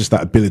 but it's just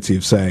that ability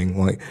of saying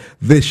like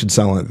this should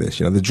sound like this,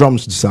 the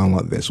drums should sound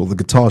like this, or the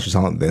guitar should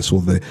sound like this,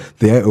 or the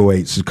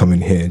 808s should come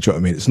in here. Do you know what I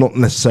mean? It's not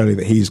necessarily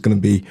that he's going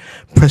to be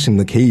pressing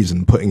the keys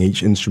and putting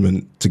each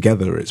instrument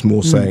together. It's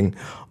more saying,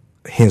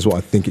 here's what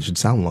I think it should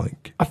sound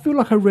like. I feel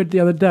like I read the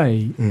other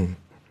day,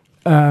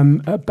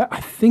 I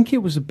think it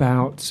was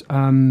about,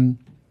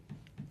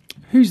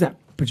 who's that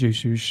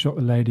producer who shot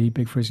the lady,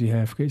 big frizzy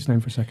hair, forget his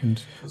name for a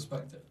second. Phil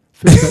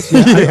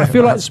Spector. I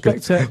feel like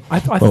Spector, I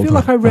feel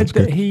like I read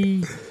that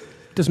he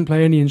doesn't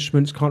play any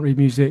instruments, can't read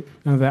music,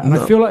 none of that. And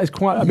I feel like it's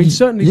quite, I mean,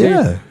 certainly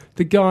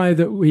the guy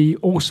that we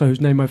also,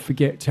 whose name I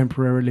forget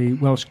temporarily,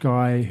 Welsh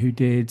guy who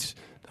did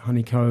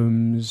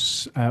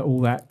Honeycombs, all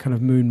that kind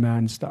of Moon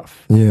Man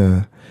stuff.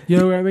 Yeah. You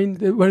know what I mean?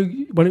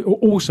 When he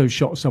also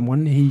shot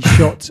someone, he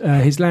shot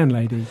his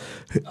landlady.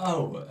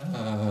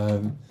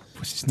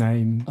 What's his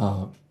name?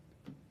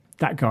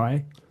 That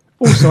guy.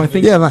 Also, I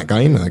think... Yeah, that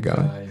guy, that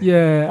guy.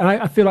 Yeah, and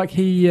I feel like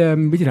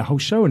we did a whole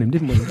show on him,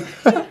 didn't we?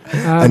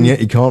 And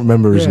yet you can't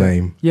remember his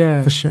name.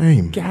 Yeah. For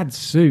shame.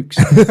 Gadzooks.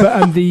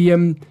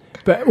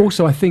 But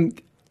also I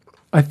think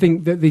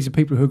that these are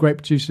people who are great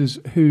producers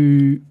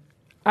who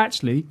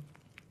actually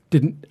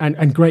didn't,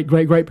 and great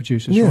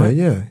producers, right?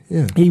 Yeah.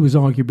 He was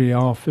arguably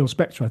our Phil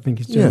Spector, I think,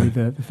 is generally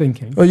the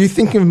thinking. Are you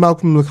thinking of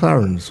Malcolm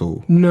McLaren at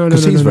all? No.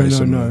 He's very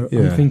similar.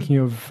 Yeah. I'm thinking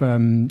of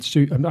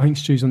Stu. I think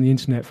Stu's on the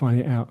internet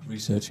finding it out.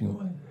 Researching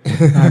away.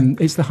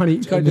 It's the Honey...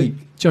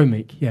 Joe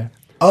Meek, yeah.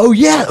 Oh,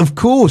 yeah, of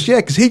course, yeah,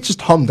 because he just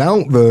hummed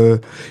out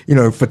the,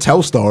 for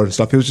Telstar and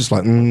stuff. He was just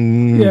like,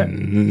 and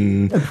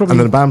then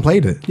the band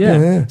played it.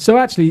 Yeah. So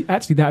actually,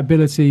 that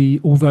ability,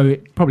 although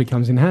it probably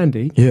comes in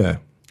handy,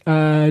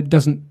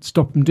 doesn't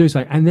stop him doing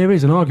so. And there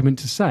is an argument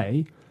to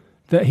say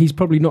that he's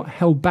probably not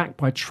held back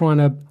by trying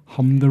to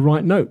hum the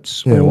right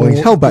notes. Yeah, well,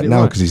 he's held back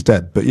now because he's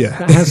dead, but yeah.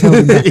 That has held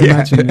him back,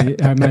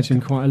 I imagine,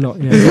 quite a lot,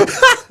 yeah.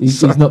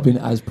 He's not been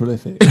as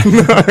prolific.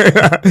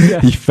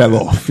 He fell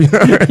off.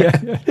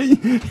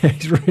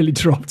 He's really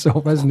dropped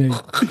off, hasn't he?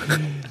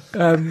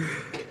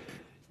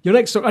 Your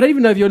next song, I don't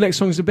even know if your next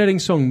song is a betting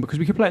song because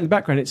we could play it in the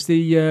background. It's the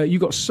You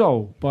Got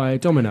Soul by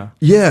Domina.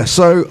 Yeah,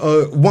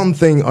 so one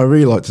thing I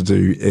really like to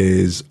do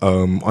is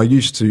I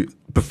used to,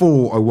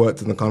 before I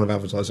worked in the kind of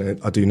advertising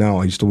I do now,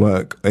 I used to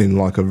work in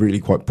like a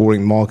really quite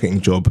boring marketing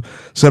job,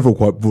 several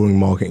quite boring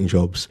marketing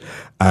jobs,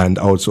 and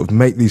I would sort of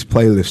make these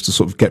playlists to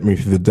sort of get me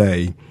through the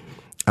day.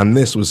 And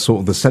this was sort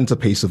of the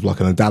centerpiece of like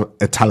an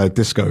Italo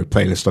disco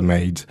playlist I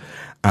made.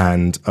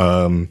 And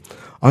I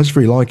just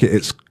really like it.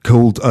 It's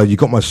called You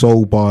Got My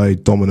Soul by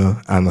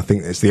Domina, and I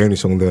think it's the only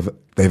song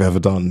they've ever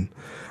done.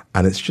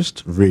 And it's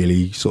just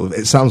really sort of,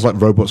 it sounds like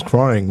Robots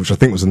Crying, which I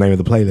think was the name of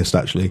the playlist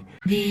actually.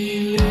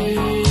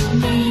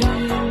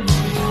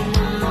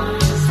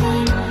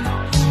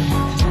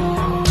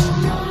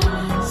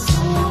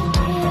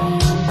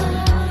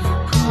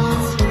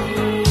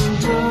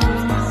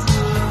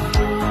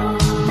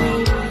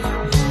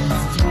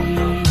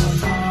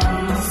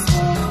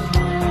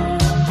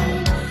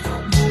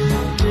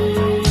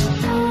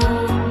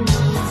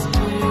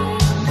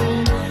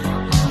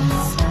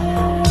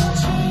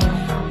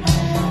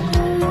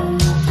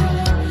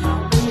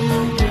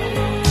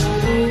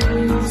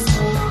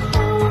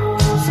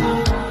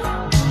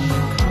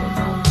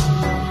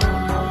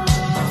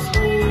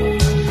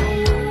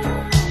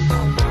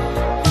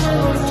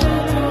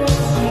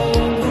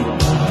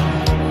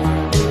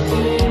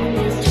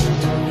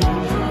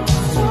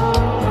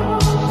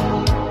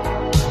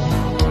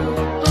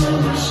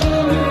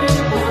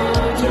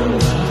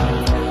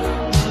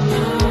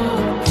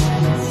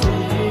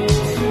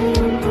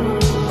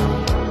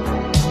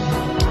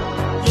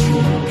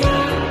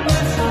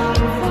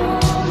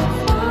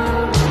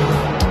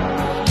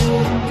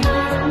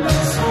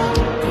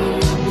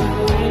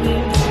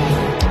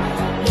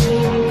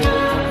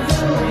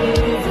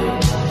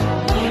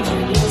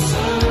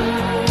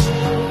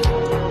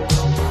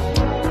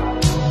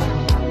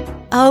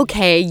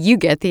 Okay, you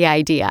get the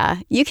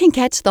idea. You can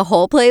catch the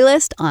whole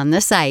playlist on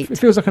the site. It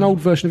feels like an old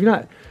version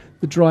of,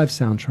 the Drive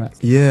soundtrack.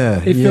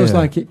 Yeah. It feels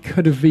like it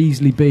could have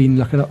easily been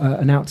like an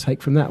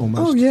outtake from that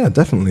almost. Oh, yeah,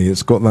 definitely.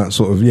 It's got that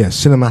sort of,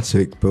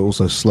 cinematic, but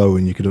also slow,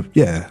 and you could have,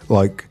 if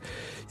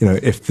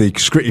the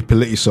Scritti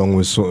Politti song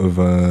was sort of,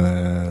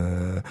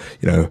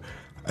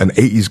 an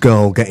 80s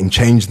girl getting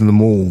changed in the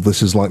mall,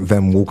 this is like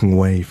them walking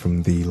away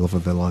from the love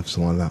of their life,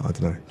 something like that. I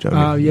don't know. Do you know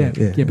what I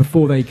mean? Yeah.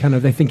 Before they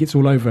they think it's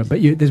all over,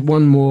 but there's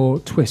one more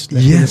twist.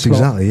 Yes,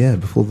 exactly. Yeah,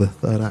 before the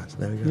third act.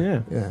 There we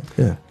go.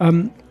 Yeah.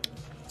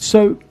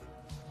 So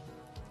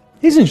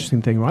Here's an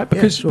interesting thing, right?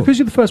 Because sure. because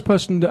you're the first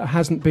person that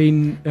hasn't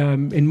been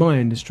in my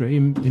industry,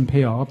 in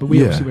PR, but we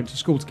Yeah. obviously went to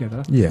school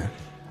together. Yeah.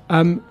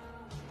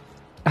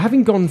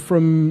 Having gone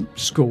from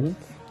school,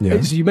 Yeah.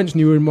 so you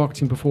mentioned you were in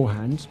marketing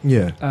beforehand.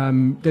 Yeah.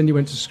 Then you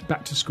went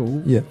back to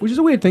school, Yeah. which is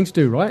a weird thing to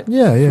do, right?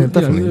 Yeah, yeah, You know,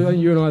 definitely.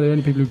 you and I are the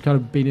only people who've kind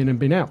of been in and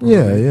been out. Probably.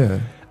 Yeah, yeah.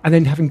 And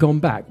then having gone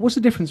back, what's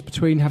the difference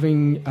between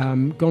having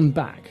gone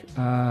back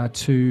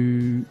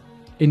to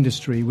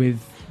industry with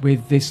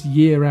this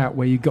year out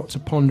where you got to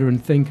ponder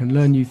and think and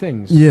learn new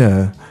things?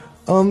 Yeah.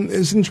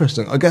 It's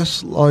interesting. I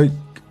guess, like,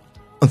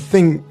 I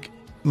think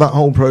that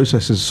whole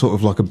process is sort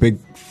of like a big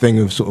thing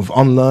of sort of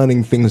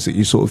unlearning things that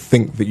you sort of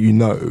think that you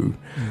know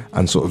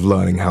and sort of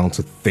learning how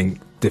to think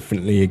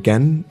differently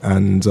again.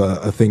 And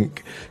I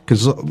think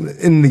because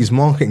in these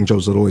marketing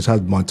jobs I'd always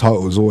had, my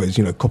title was always,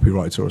 you know,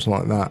 copywriter or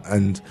something like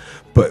that,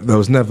 but there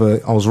was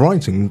never, I was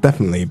writing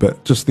definitely,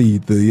 but just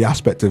the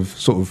aspect of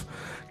sort of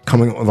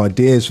coming up with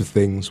ideas for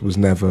things was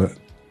never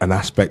an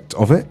aspect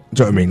of it.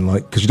 Do you know what I mean?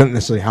 Like, because you don't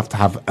necessarily have to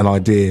have an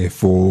idea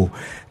for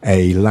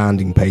a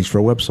landing page for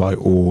a website,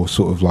 or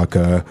sort of like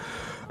an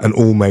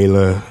all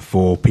mailer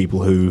for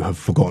people who have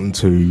forgotten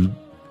to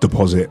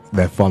deposit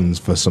their funds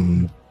for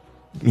some,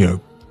 you know,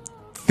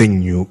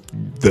 thing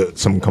that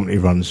some company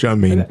runs. Do you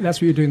know what I mean? And that's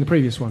what you're doing the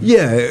previous one.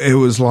 Yeah, it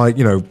was like,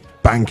 you know,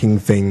 banking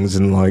things,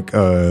 and like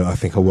I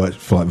think I worked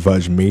for like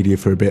Virgin Media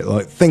for a bit,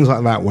 like things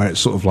like that, where it's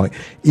sort of like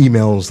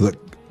emails that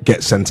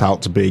get sent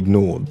out to be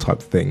ignored type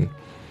of thing.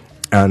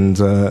 And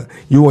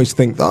you always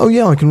think, oh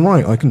yeah, I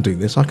can do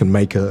this, I can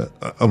make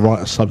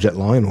write a subject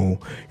line, or,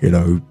 you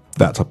know,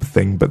 that type of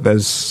thing. But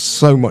there's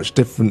so much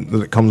different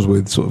that it comes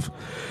with sort of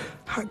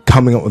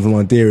coming up with an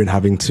idea and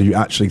having to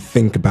actually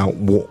think about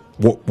what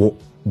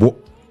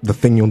the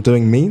thing you're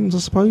doing means, I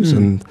suppose.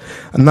 And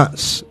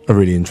that's a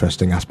really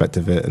interesting aspect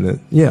of it. And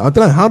I don't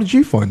know, how did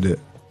you find it?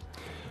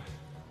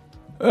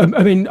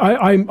 I mean,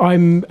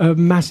 I'm a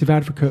massive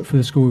advocate for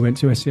the school we went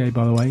to, SCA,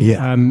 by the way,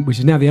 which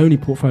is now the only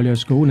portfolio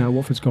school. Now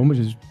Watford's gone, which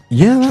is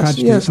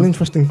tragedy. It's an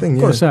interesting thing.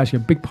 I've got to say, actually,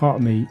 a big part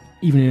of me,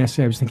 even in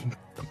SCA, was thinking,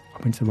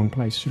 I went to the wrong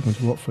place. Should have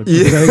gone to Watford.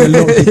 Because I think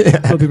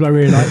a lot of people I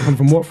really like come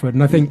from Watford,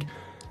 and I think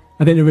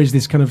there is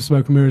this kind of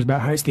smoke and mirrors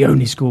about how it's the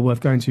only school worth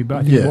going to, but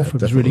I think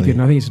Watford was really good,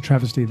 and I think it's a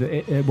travesty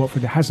that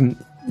Watford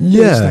hasn't.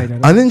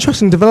 An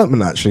interesting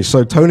development, actually.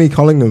 So Tony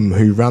Collingham,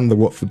 who ran the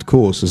Watford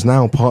course, has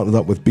now partnered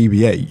up with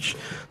BBH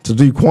to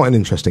do quite an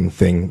interesting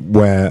thing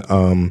where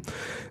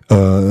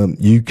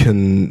you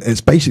can,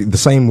 it's basically the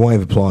same way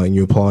of applying.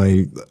 You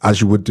apply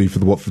as you would do for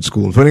the Watford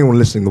School. And for anyone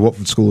listening, the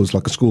Watford School is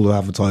like a school of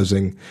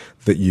advertising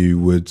that you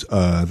would,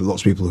 that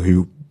lots of people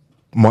who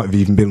might have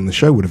even been on the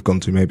show would have gone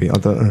to, maybe. I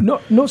don't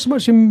know. Not so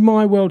much in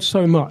my world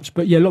so much,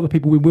 but yeah, a lot of the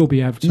people we will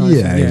be advertising.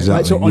 Yeah, exactly.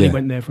 Like, so Ollie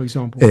went there, for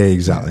example.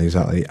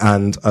 Exactly.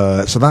 And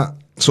so that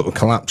sort of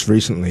collapsed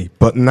recently.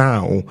 But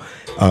now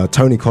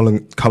Tony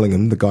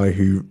Collingham, the guy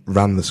who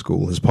ran the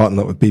school, has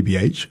partnered up with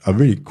BBH, a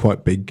really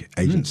quite big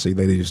agency.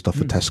 They do stuff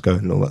for Tesco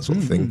and all that sort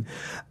of thing.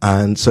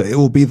 And so it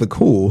will be the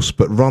course,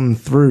 but run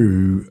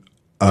through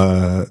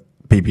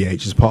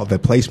BBH as part of their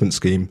placement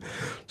scheme.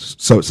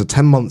 So it's a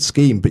 10-month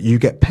scheme, but you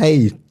get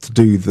paid to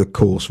do the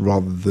course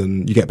rather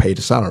than you get paid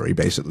a salary,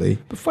 basically.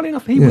 But funny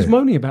enough, he was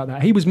moaning about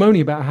that. He was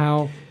moaning about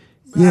how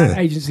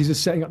agencies are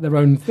setting up their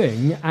own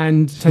thing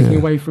and taking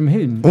away from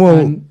him.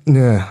 Well,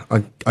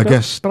 I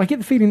guess. But I get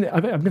the feeling that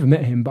I've never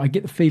met him, but I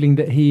get the feeling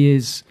that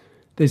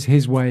there's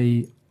his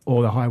way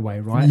or the highway,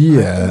 right?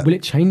 Yeah. Will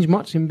it change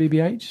much in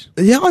BBH?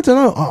 Yeah, I don't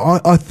know.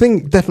 I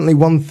think definitely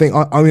one thing.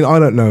 I mean, I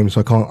don't know him,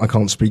 so I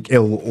can't speak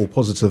ill or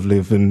positively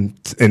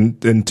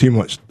in too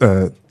much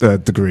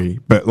degree.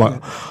 But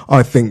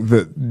I think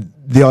that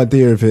the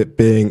idea of it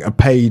being a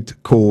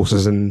paid course,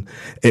 as in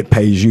it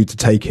pays you to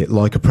take it,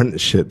 like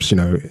apprenticeships, you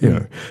know,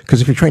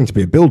 because if you're trained to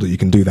be a builder, you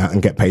can do that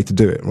and get paid to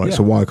do it, right? Yeah.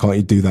 So why can't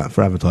you do that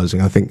for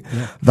advertising? I think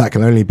that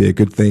can only be a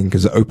good thing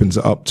because it opens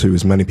it up to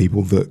as many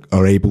people that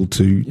are able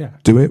to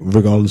do it,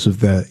 regardless of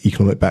their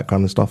economic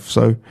background and stuff.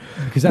 So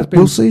because that's been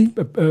we'll see.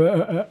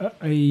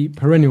 A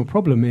perennial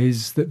problem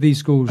is that these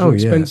schools are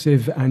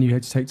expensive and you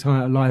had to take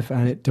time out of life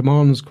and it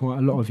demands quite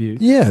a lot of you.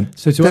 Yeah,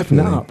 so to open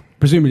that up,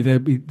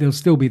 presumably there'll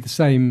still be the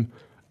same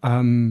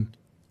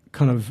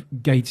kind of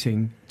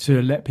gating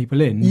to let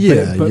people in.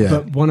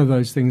 But one of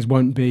those things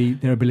won't be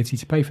their ability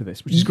to pay for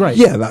this, which is great.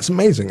 Yeah, that's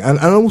amazing. And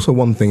also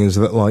one thing is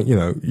that, like, you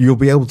know, you'll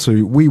be able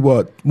to,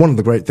 one of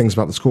the great things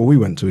about the school we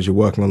went to is you're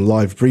working on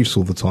live briefs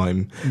all the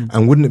time.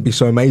 And wouldn't it be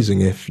so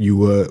amazing if you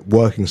were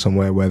working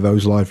somewhere where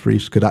those live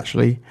briefs could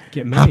actually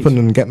happen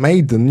and get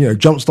made and, you know,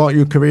 jumpstart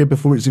your career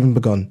before it's even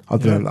begun? I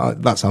don't know.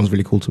 That sounds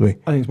really cool to me.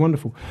 I think it's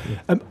wonderful.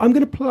 I'm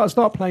going to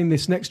start playing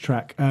this next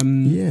track.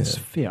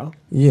 Sophia.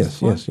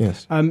 Yes.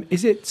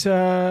 Is it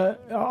it.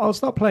 I'll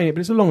start playing it,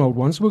 but it's a long old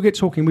one, so we'll get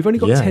talking. We've only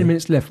got 10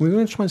 minutes left. We're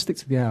going to try and stick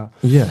to the hour.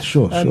 Yeah,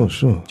 sure. Do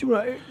you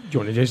want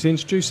to just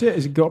introduce it?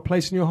 Has it got a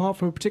place in your heart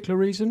for a particular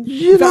reason?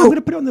 You I'm know, going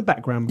to put it on the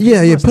background.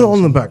 Yeah, put it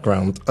on the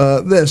background.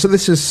 So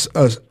this is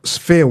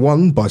Sphere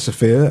 1 by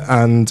Sophia,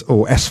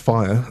 or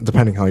S-Fire,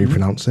 depending how you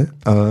pronounce it.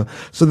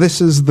 So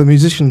this is the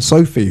musician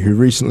Sophie, who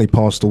recently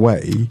passed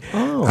away.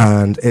 Oh.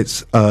 And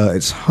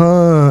it's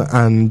her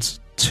and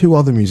 2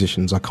 other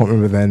musicians. I can't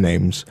remember their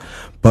names,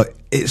 but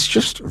it's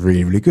just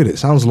really, really good. It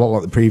sounds a lot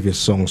like the previous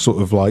song,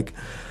 sort of like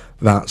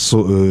that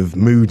sort of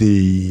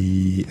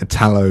moody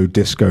Italo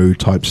disco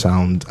type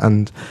sound.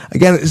 And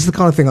again, it's the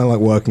kind of thing I like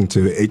working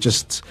to. It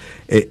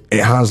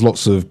has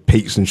lots of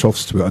peaks and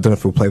troughs to it. I don't know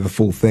if we'll play the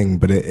full thing,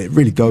 but it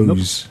really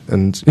goes. Nope.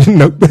 And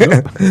nope.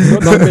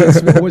 Got 9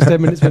 minutes, always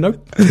 10 minutes for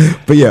nope.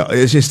 But yeah,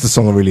 it's just a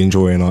song I really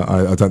enjoy, and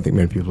I don't think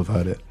many people have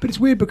heard it. But it's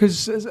weird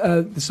because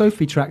the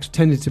Sophie tracks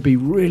tended to be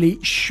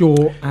really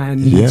short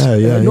and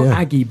not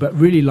aggy, but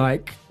really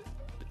like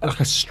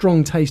a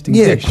strong tasting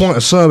dish. Quite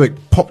acerbic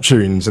pop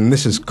tunes, and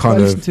this is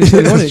kind of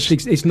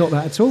it's not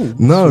that at all.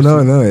 No,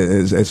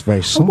 it's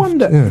very soft. I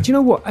wonder, do you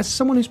know what, as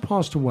someone who's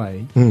passed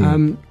away,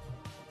 I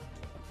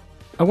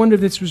wonder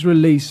if this was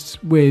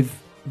released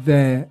with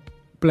their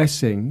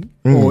blessing,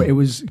 or it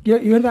was,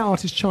 you heard that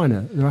artist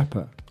China, the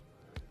rapper?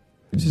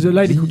 She's a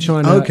lady called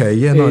China.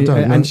 Okay, I don't know.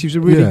 And she was a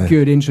really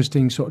good,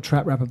 interesting sort of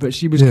trap rapper, but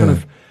she was kind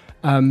of,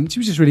 she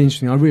was just really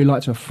interesting. I really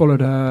liked her. I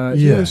followed her.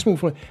 She had a small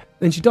following.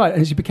 Then she died,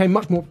 and she became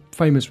much more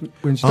famous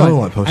when she died.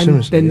 Like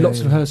and then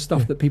lots of her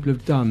stuff that people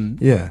have done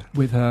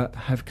with her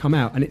have come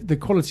out, and the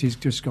quality has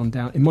just gone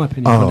down, in my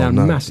opinion,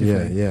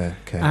 massively.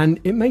 Okay. And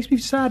it makes me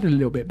sad a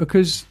little bit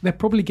because they're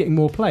probably getting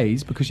more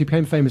plays because she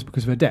became famous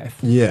because of her death.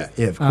 Yeah,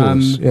 of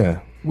course.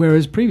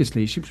 Whereas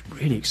previously she was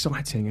really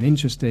exciting and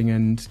interesting,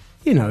 and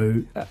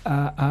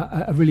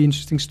a really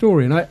interesting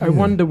story. And I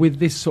wonder with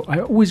this I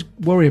always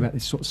worry about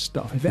this sort of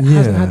stuff if it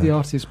hasn't had the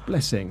artist's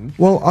blessing.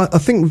 Well, I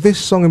think this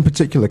song in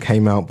particular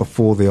came out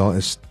before the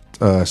artist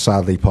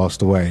sadly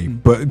passed away.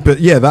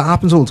 But yeah, that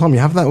happens all the time. You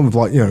have that with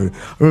I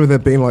remember there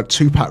being like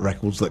Tupac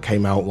records that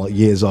came out like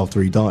years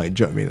after he died.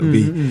 Do you know what I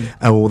mean?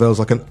 Or there was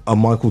like a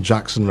Michael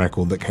Jackson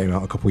record that came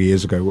out a couple of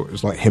years ago where it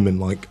was like him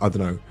and I don't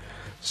know,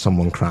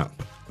 someone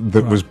crap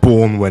that was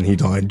born when he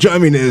died. Do you know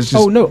what I mean? It was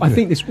just, I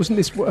think this wasn't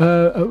this one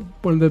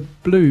of the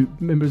Blue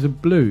members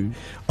of Blue.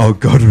 Oh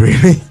God,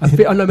 really?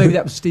 I know maybe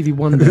that was Stevie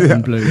Wonder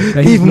in Blue.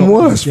 Even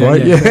worse,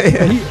 right?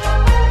 Yeah.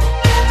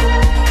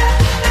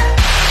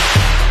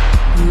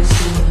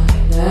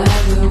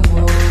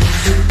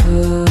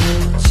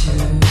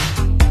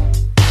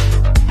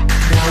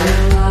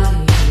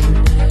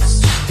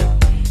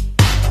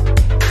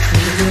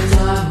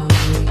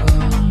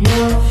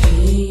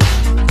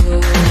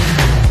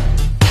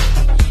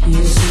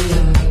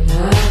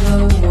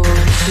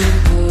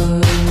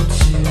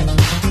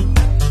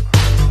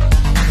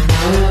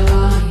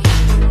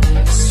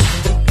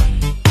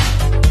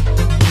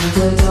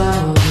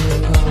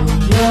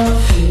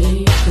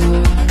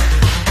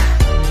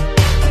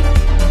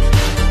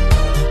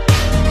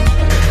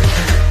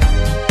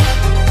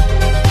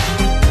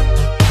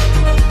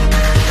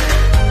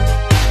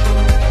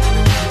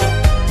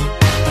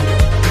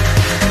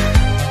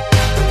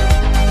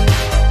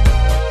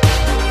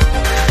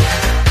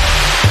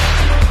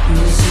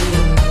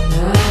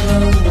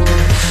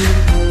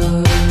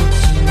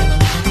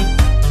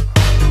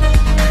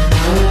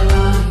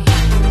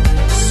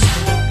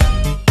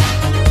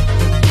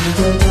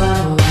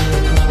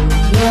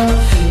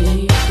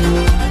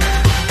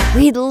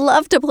 We'd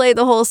love to play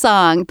the whole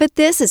song, but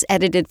this is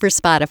edited for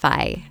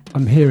Spotify.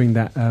 I'm hearing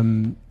that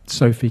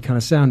Sophie kind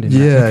of sound in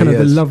that.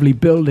 The lovely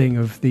building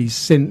of these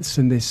synths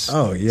and this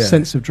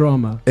sense of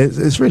drama.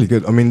 It's really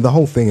good. I mean, the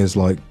whole thing is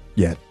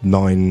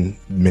 9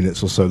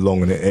 minutes or so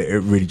long, and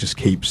it really just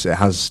keeps. It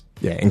has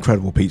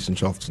incredible peaks and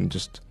troughs, and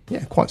just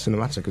quite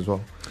cinematic as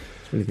well.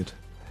 It's really good.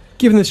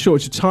 Given the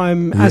shortage of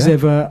time, as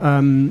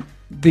ever,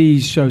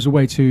 these shows are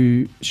way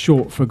too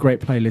short for a great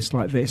playlist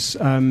like this.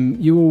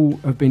 You all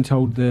have been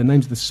told the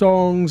names of the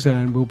songs,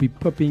 and we'll be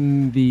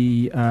putting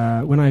the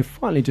when I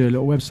finally do a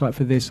little website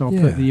for this, I'll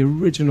put the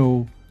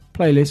original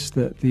playlist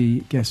that the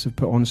guests have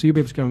put on, so you'll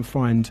be able to go and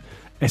find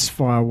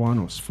S-Fire 1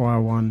 or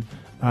S-Fire 1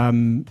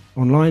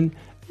 online.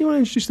 You want to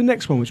introduce the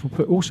next one, which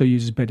we'll also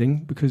uses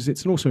bedding because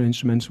it's also an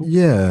instrumental.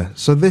 Yeah,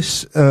 so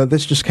this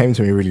just came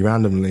to me really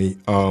randomly.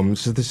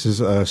 So this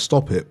is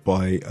Stop It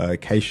by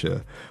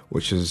Keisha,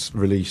 which is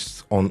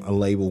released on a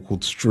label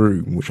called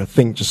Stroom, which I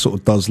think just sort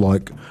of does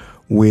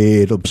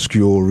weird,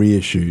 obscure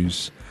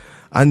reissues.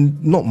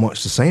 And not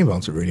much to say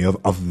about it really,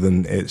 other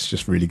than it's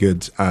just really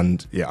good.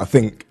 And I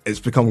think it's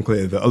become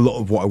clear that a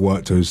lot of what I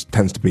work to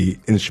tends to be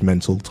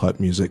instrumental type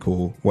music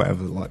or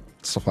whatever,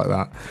 stuff like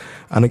that.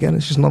 And again,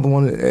 it's just another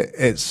one.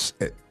 It's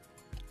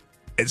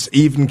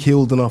even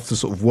keeled enough to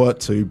sort of work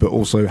to, but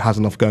also has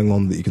enough going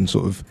on that you can it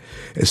sort of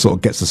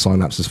gets the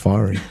synapses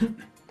firing.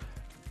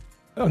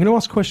 I'm going to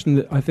ask a question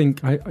that I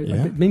think I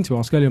didn't mean to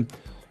ask earlier.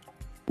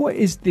 What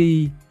is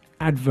the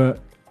advert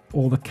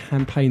or the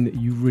campaign that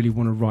you really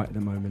want to write at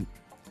the moment?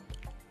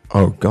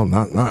 Oh God,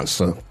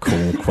 that's a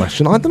cool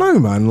question. I don't know,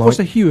 man. What's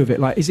the hue of it?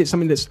 Like, is it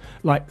something that's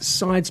like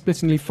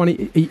side-splittingly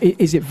funny?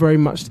 Is it very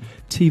much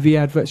TV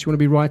adverts you want to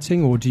be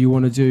writing, or do you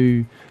want to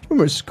do?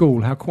 Remember at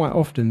school how quite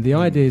often the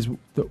ideas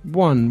that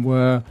one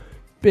were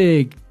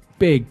big,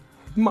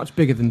 much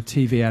bigger than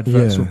TV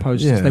adverts or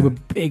posters. Yeah. They were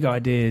big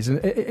ideas,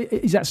 and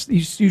is that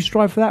you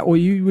strive for that, or are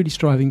you really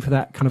striving for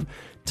that kind of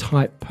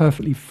tight,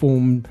 perfectly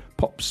formed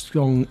pop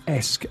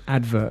song-esque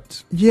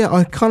advert? Yeah,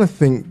 I kind of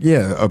think,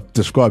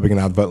 describing an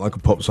advert like a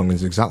pop song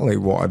is exactly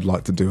what I'd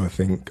like to do, I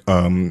think.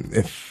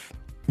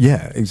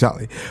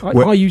 Exactly.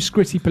 Are you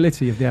Scritti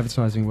Politti of the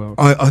advertising world?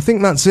 I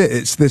think that's it.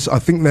 It's this. I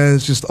think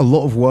there's just a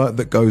lot of work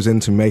that goes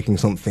into making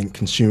something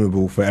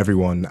consumable for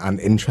everyone and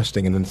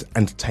interesting and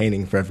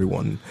entertaining for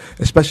everyone,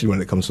 especially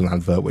when it comes to an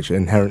advert, which are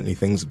inherently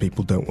things that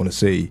people don't want to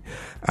see.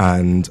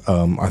 And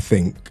I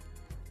think,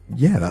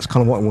 that's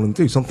kind of what I want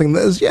to do. Something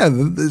that is,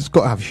 it's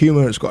got to have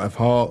humour, it's got to have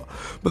heart,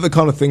 but the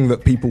kind of thing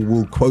that people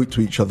will quote to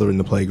each other in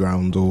the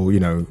playground, or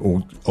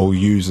or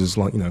use as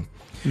like,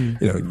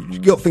 you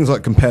got things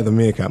like Compare the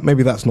Meerkat.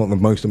 Maybe that's not the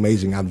most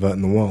amazing advert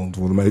in the world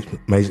or the most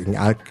amazing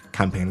ad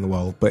campaign in the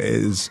world, but it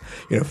is,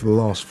 for the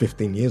last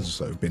 15 years or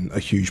so, been a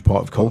huge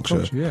part of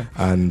culture,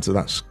 and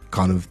that's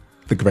kind of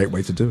the great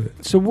way to do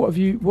it. So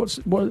what's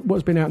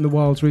been out in the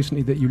wilds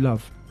recently that you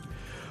love?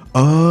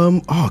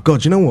 Oh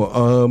God, you know what?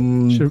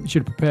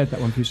 Should have prepared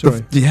that one for you. Sorry.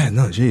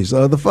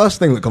 The first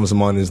thing that comes to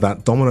mind is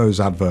that Domino's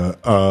advert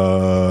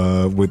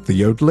with the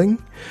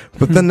yodeling,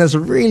 but then there's a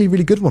really,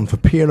 really good one for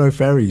P&O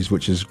Ferries,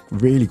 which is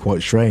really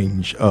quite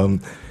strange.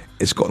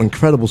 It's got an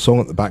incredible song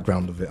at the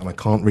background of it, and I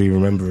can't really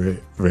remember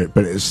it,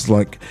 but it's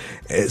like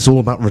it's all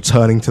about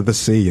returning to the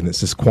sea, and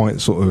it's this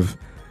quite sort of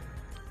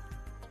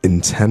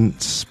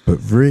intense but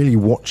really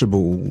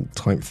watchable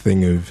type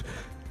thing of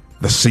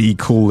the sea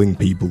calling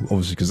people,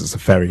 obviously because it's a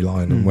ferry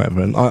line and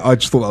whatever. And I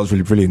just thought that was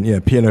really brilliant. Yeah,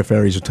 P&O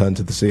Ferries Return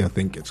to the Sea, I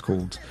think it's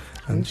called.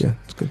 And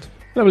it's good.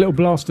 We'll have a little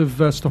blast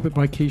of Stop It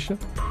by Keisha.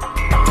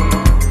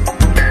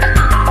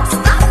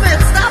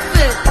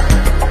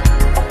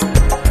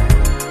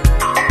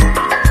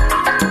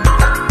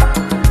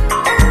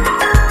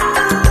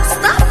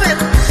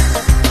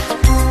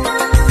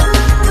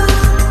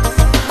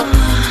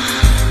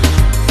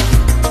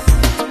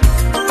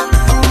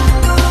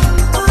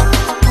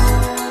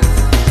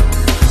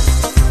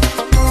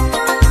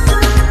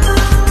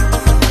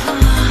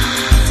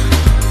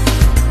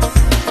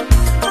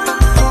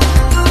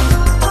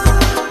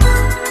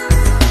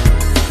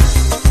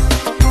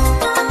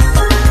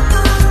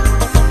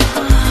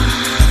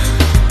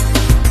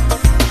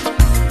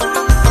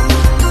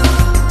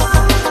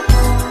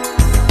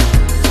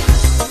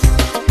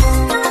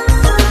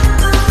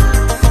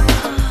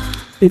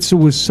 It's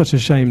always such a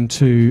shame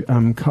to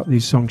cut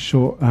these songs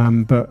short,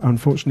 but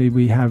unfortunately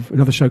we have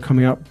another show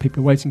coming up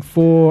people are waiting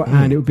for,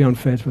 and it would be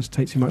unfair to us to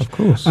take too much. Of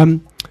course.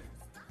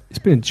 It's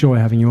been a joy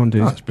having you on,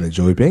 dude. It's been a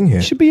joy being here.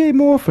 You should be here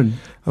more often.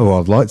 Oh,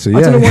 I'd like to,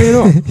 I don't know why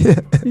you're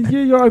not.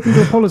 You're open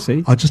to a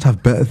policy. I just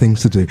have better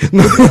things to do.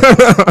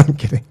 I'm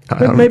kidding.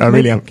 I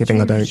really am kidding.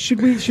 I don't.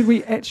 Should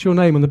we etch your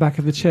name on the back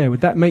of the chair?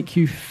 Would that make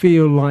you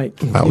feel like...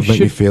 That would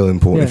make me feel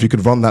important. Yeah. If you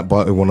could run that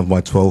by one of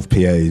my 12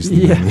 PAs,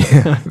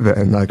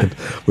 then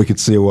we could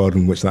see a world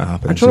in which that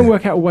happens. I'm trying to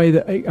work out a way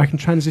that I can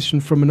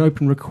transition from an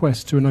open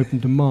request to an open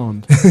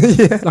demand.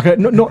 Like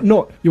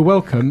not you're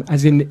welcome,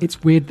 as in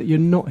it's weird that you're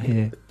not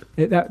here.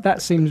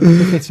 That seems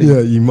fitting.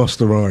 Yeah, you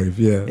must arrive.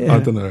 Yeah, I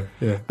don't know.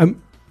 Yeah.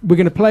 We're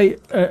going to play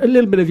a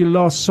little bit of your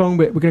last song,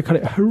 but we're going to cut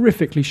it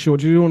horrifically short.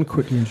 Do you want to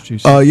quickly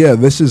introduce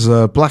it? This is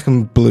Black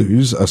and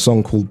Blues, a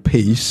song called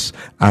Peace,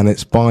 and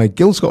it's by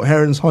Gil Scott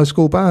Heron's high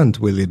school band,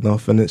 weirdly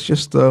enough, and it's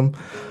just a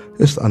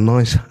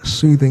nice,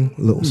 soothing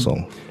little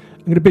song.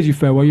 I'm going to bid you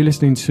farewell. You're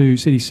listening to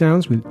CD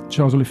Sounds with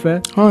Charles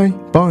Olafare. Hi,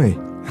 bye.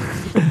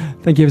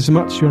 Thank you ever so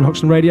much. You're on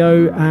Hoxton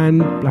Radio and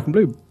Black and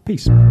Blue.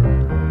 Peace.